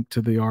 link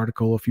to the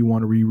article if you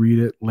want to reread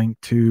it, link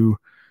to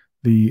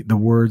the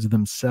words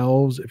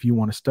themselves if you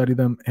want to study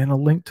them, and a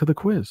link to the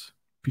quiz.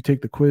 If you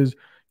take the quiz,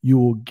 you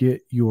will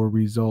get your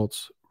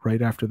results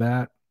right after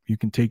that. You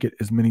can take it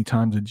as many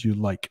times as you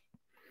like.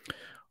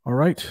 All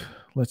right,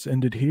 let's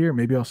end it here.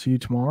 Maybe I'll see you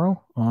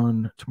tomorrow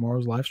on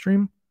tomorrow's live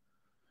stream.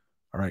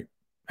 All right,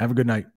 have a good night.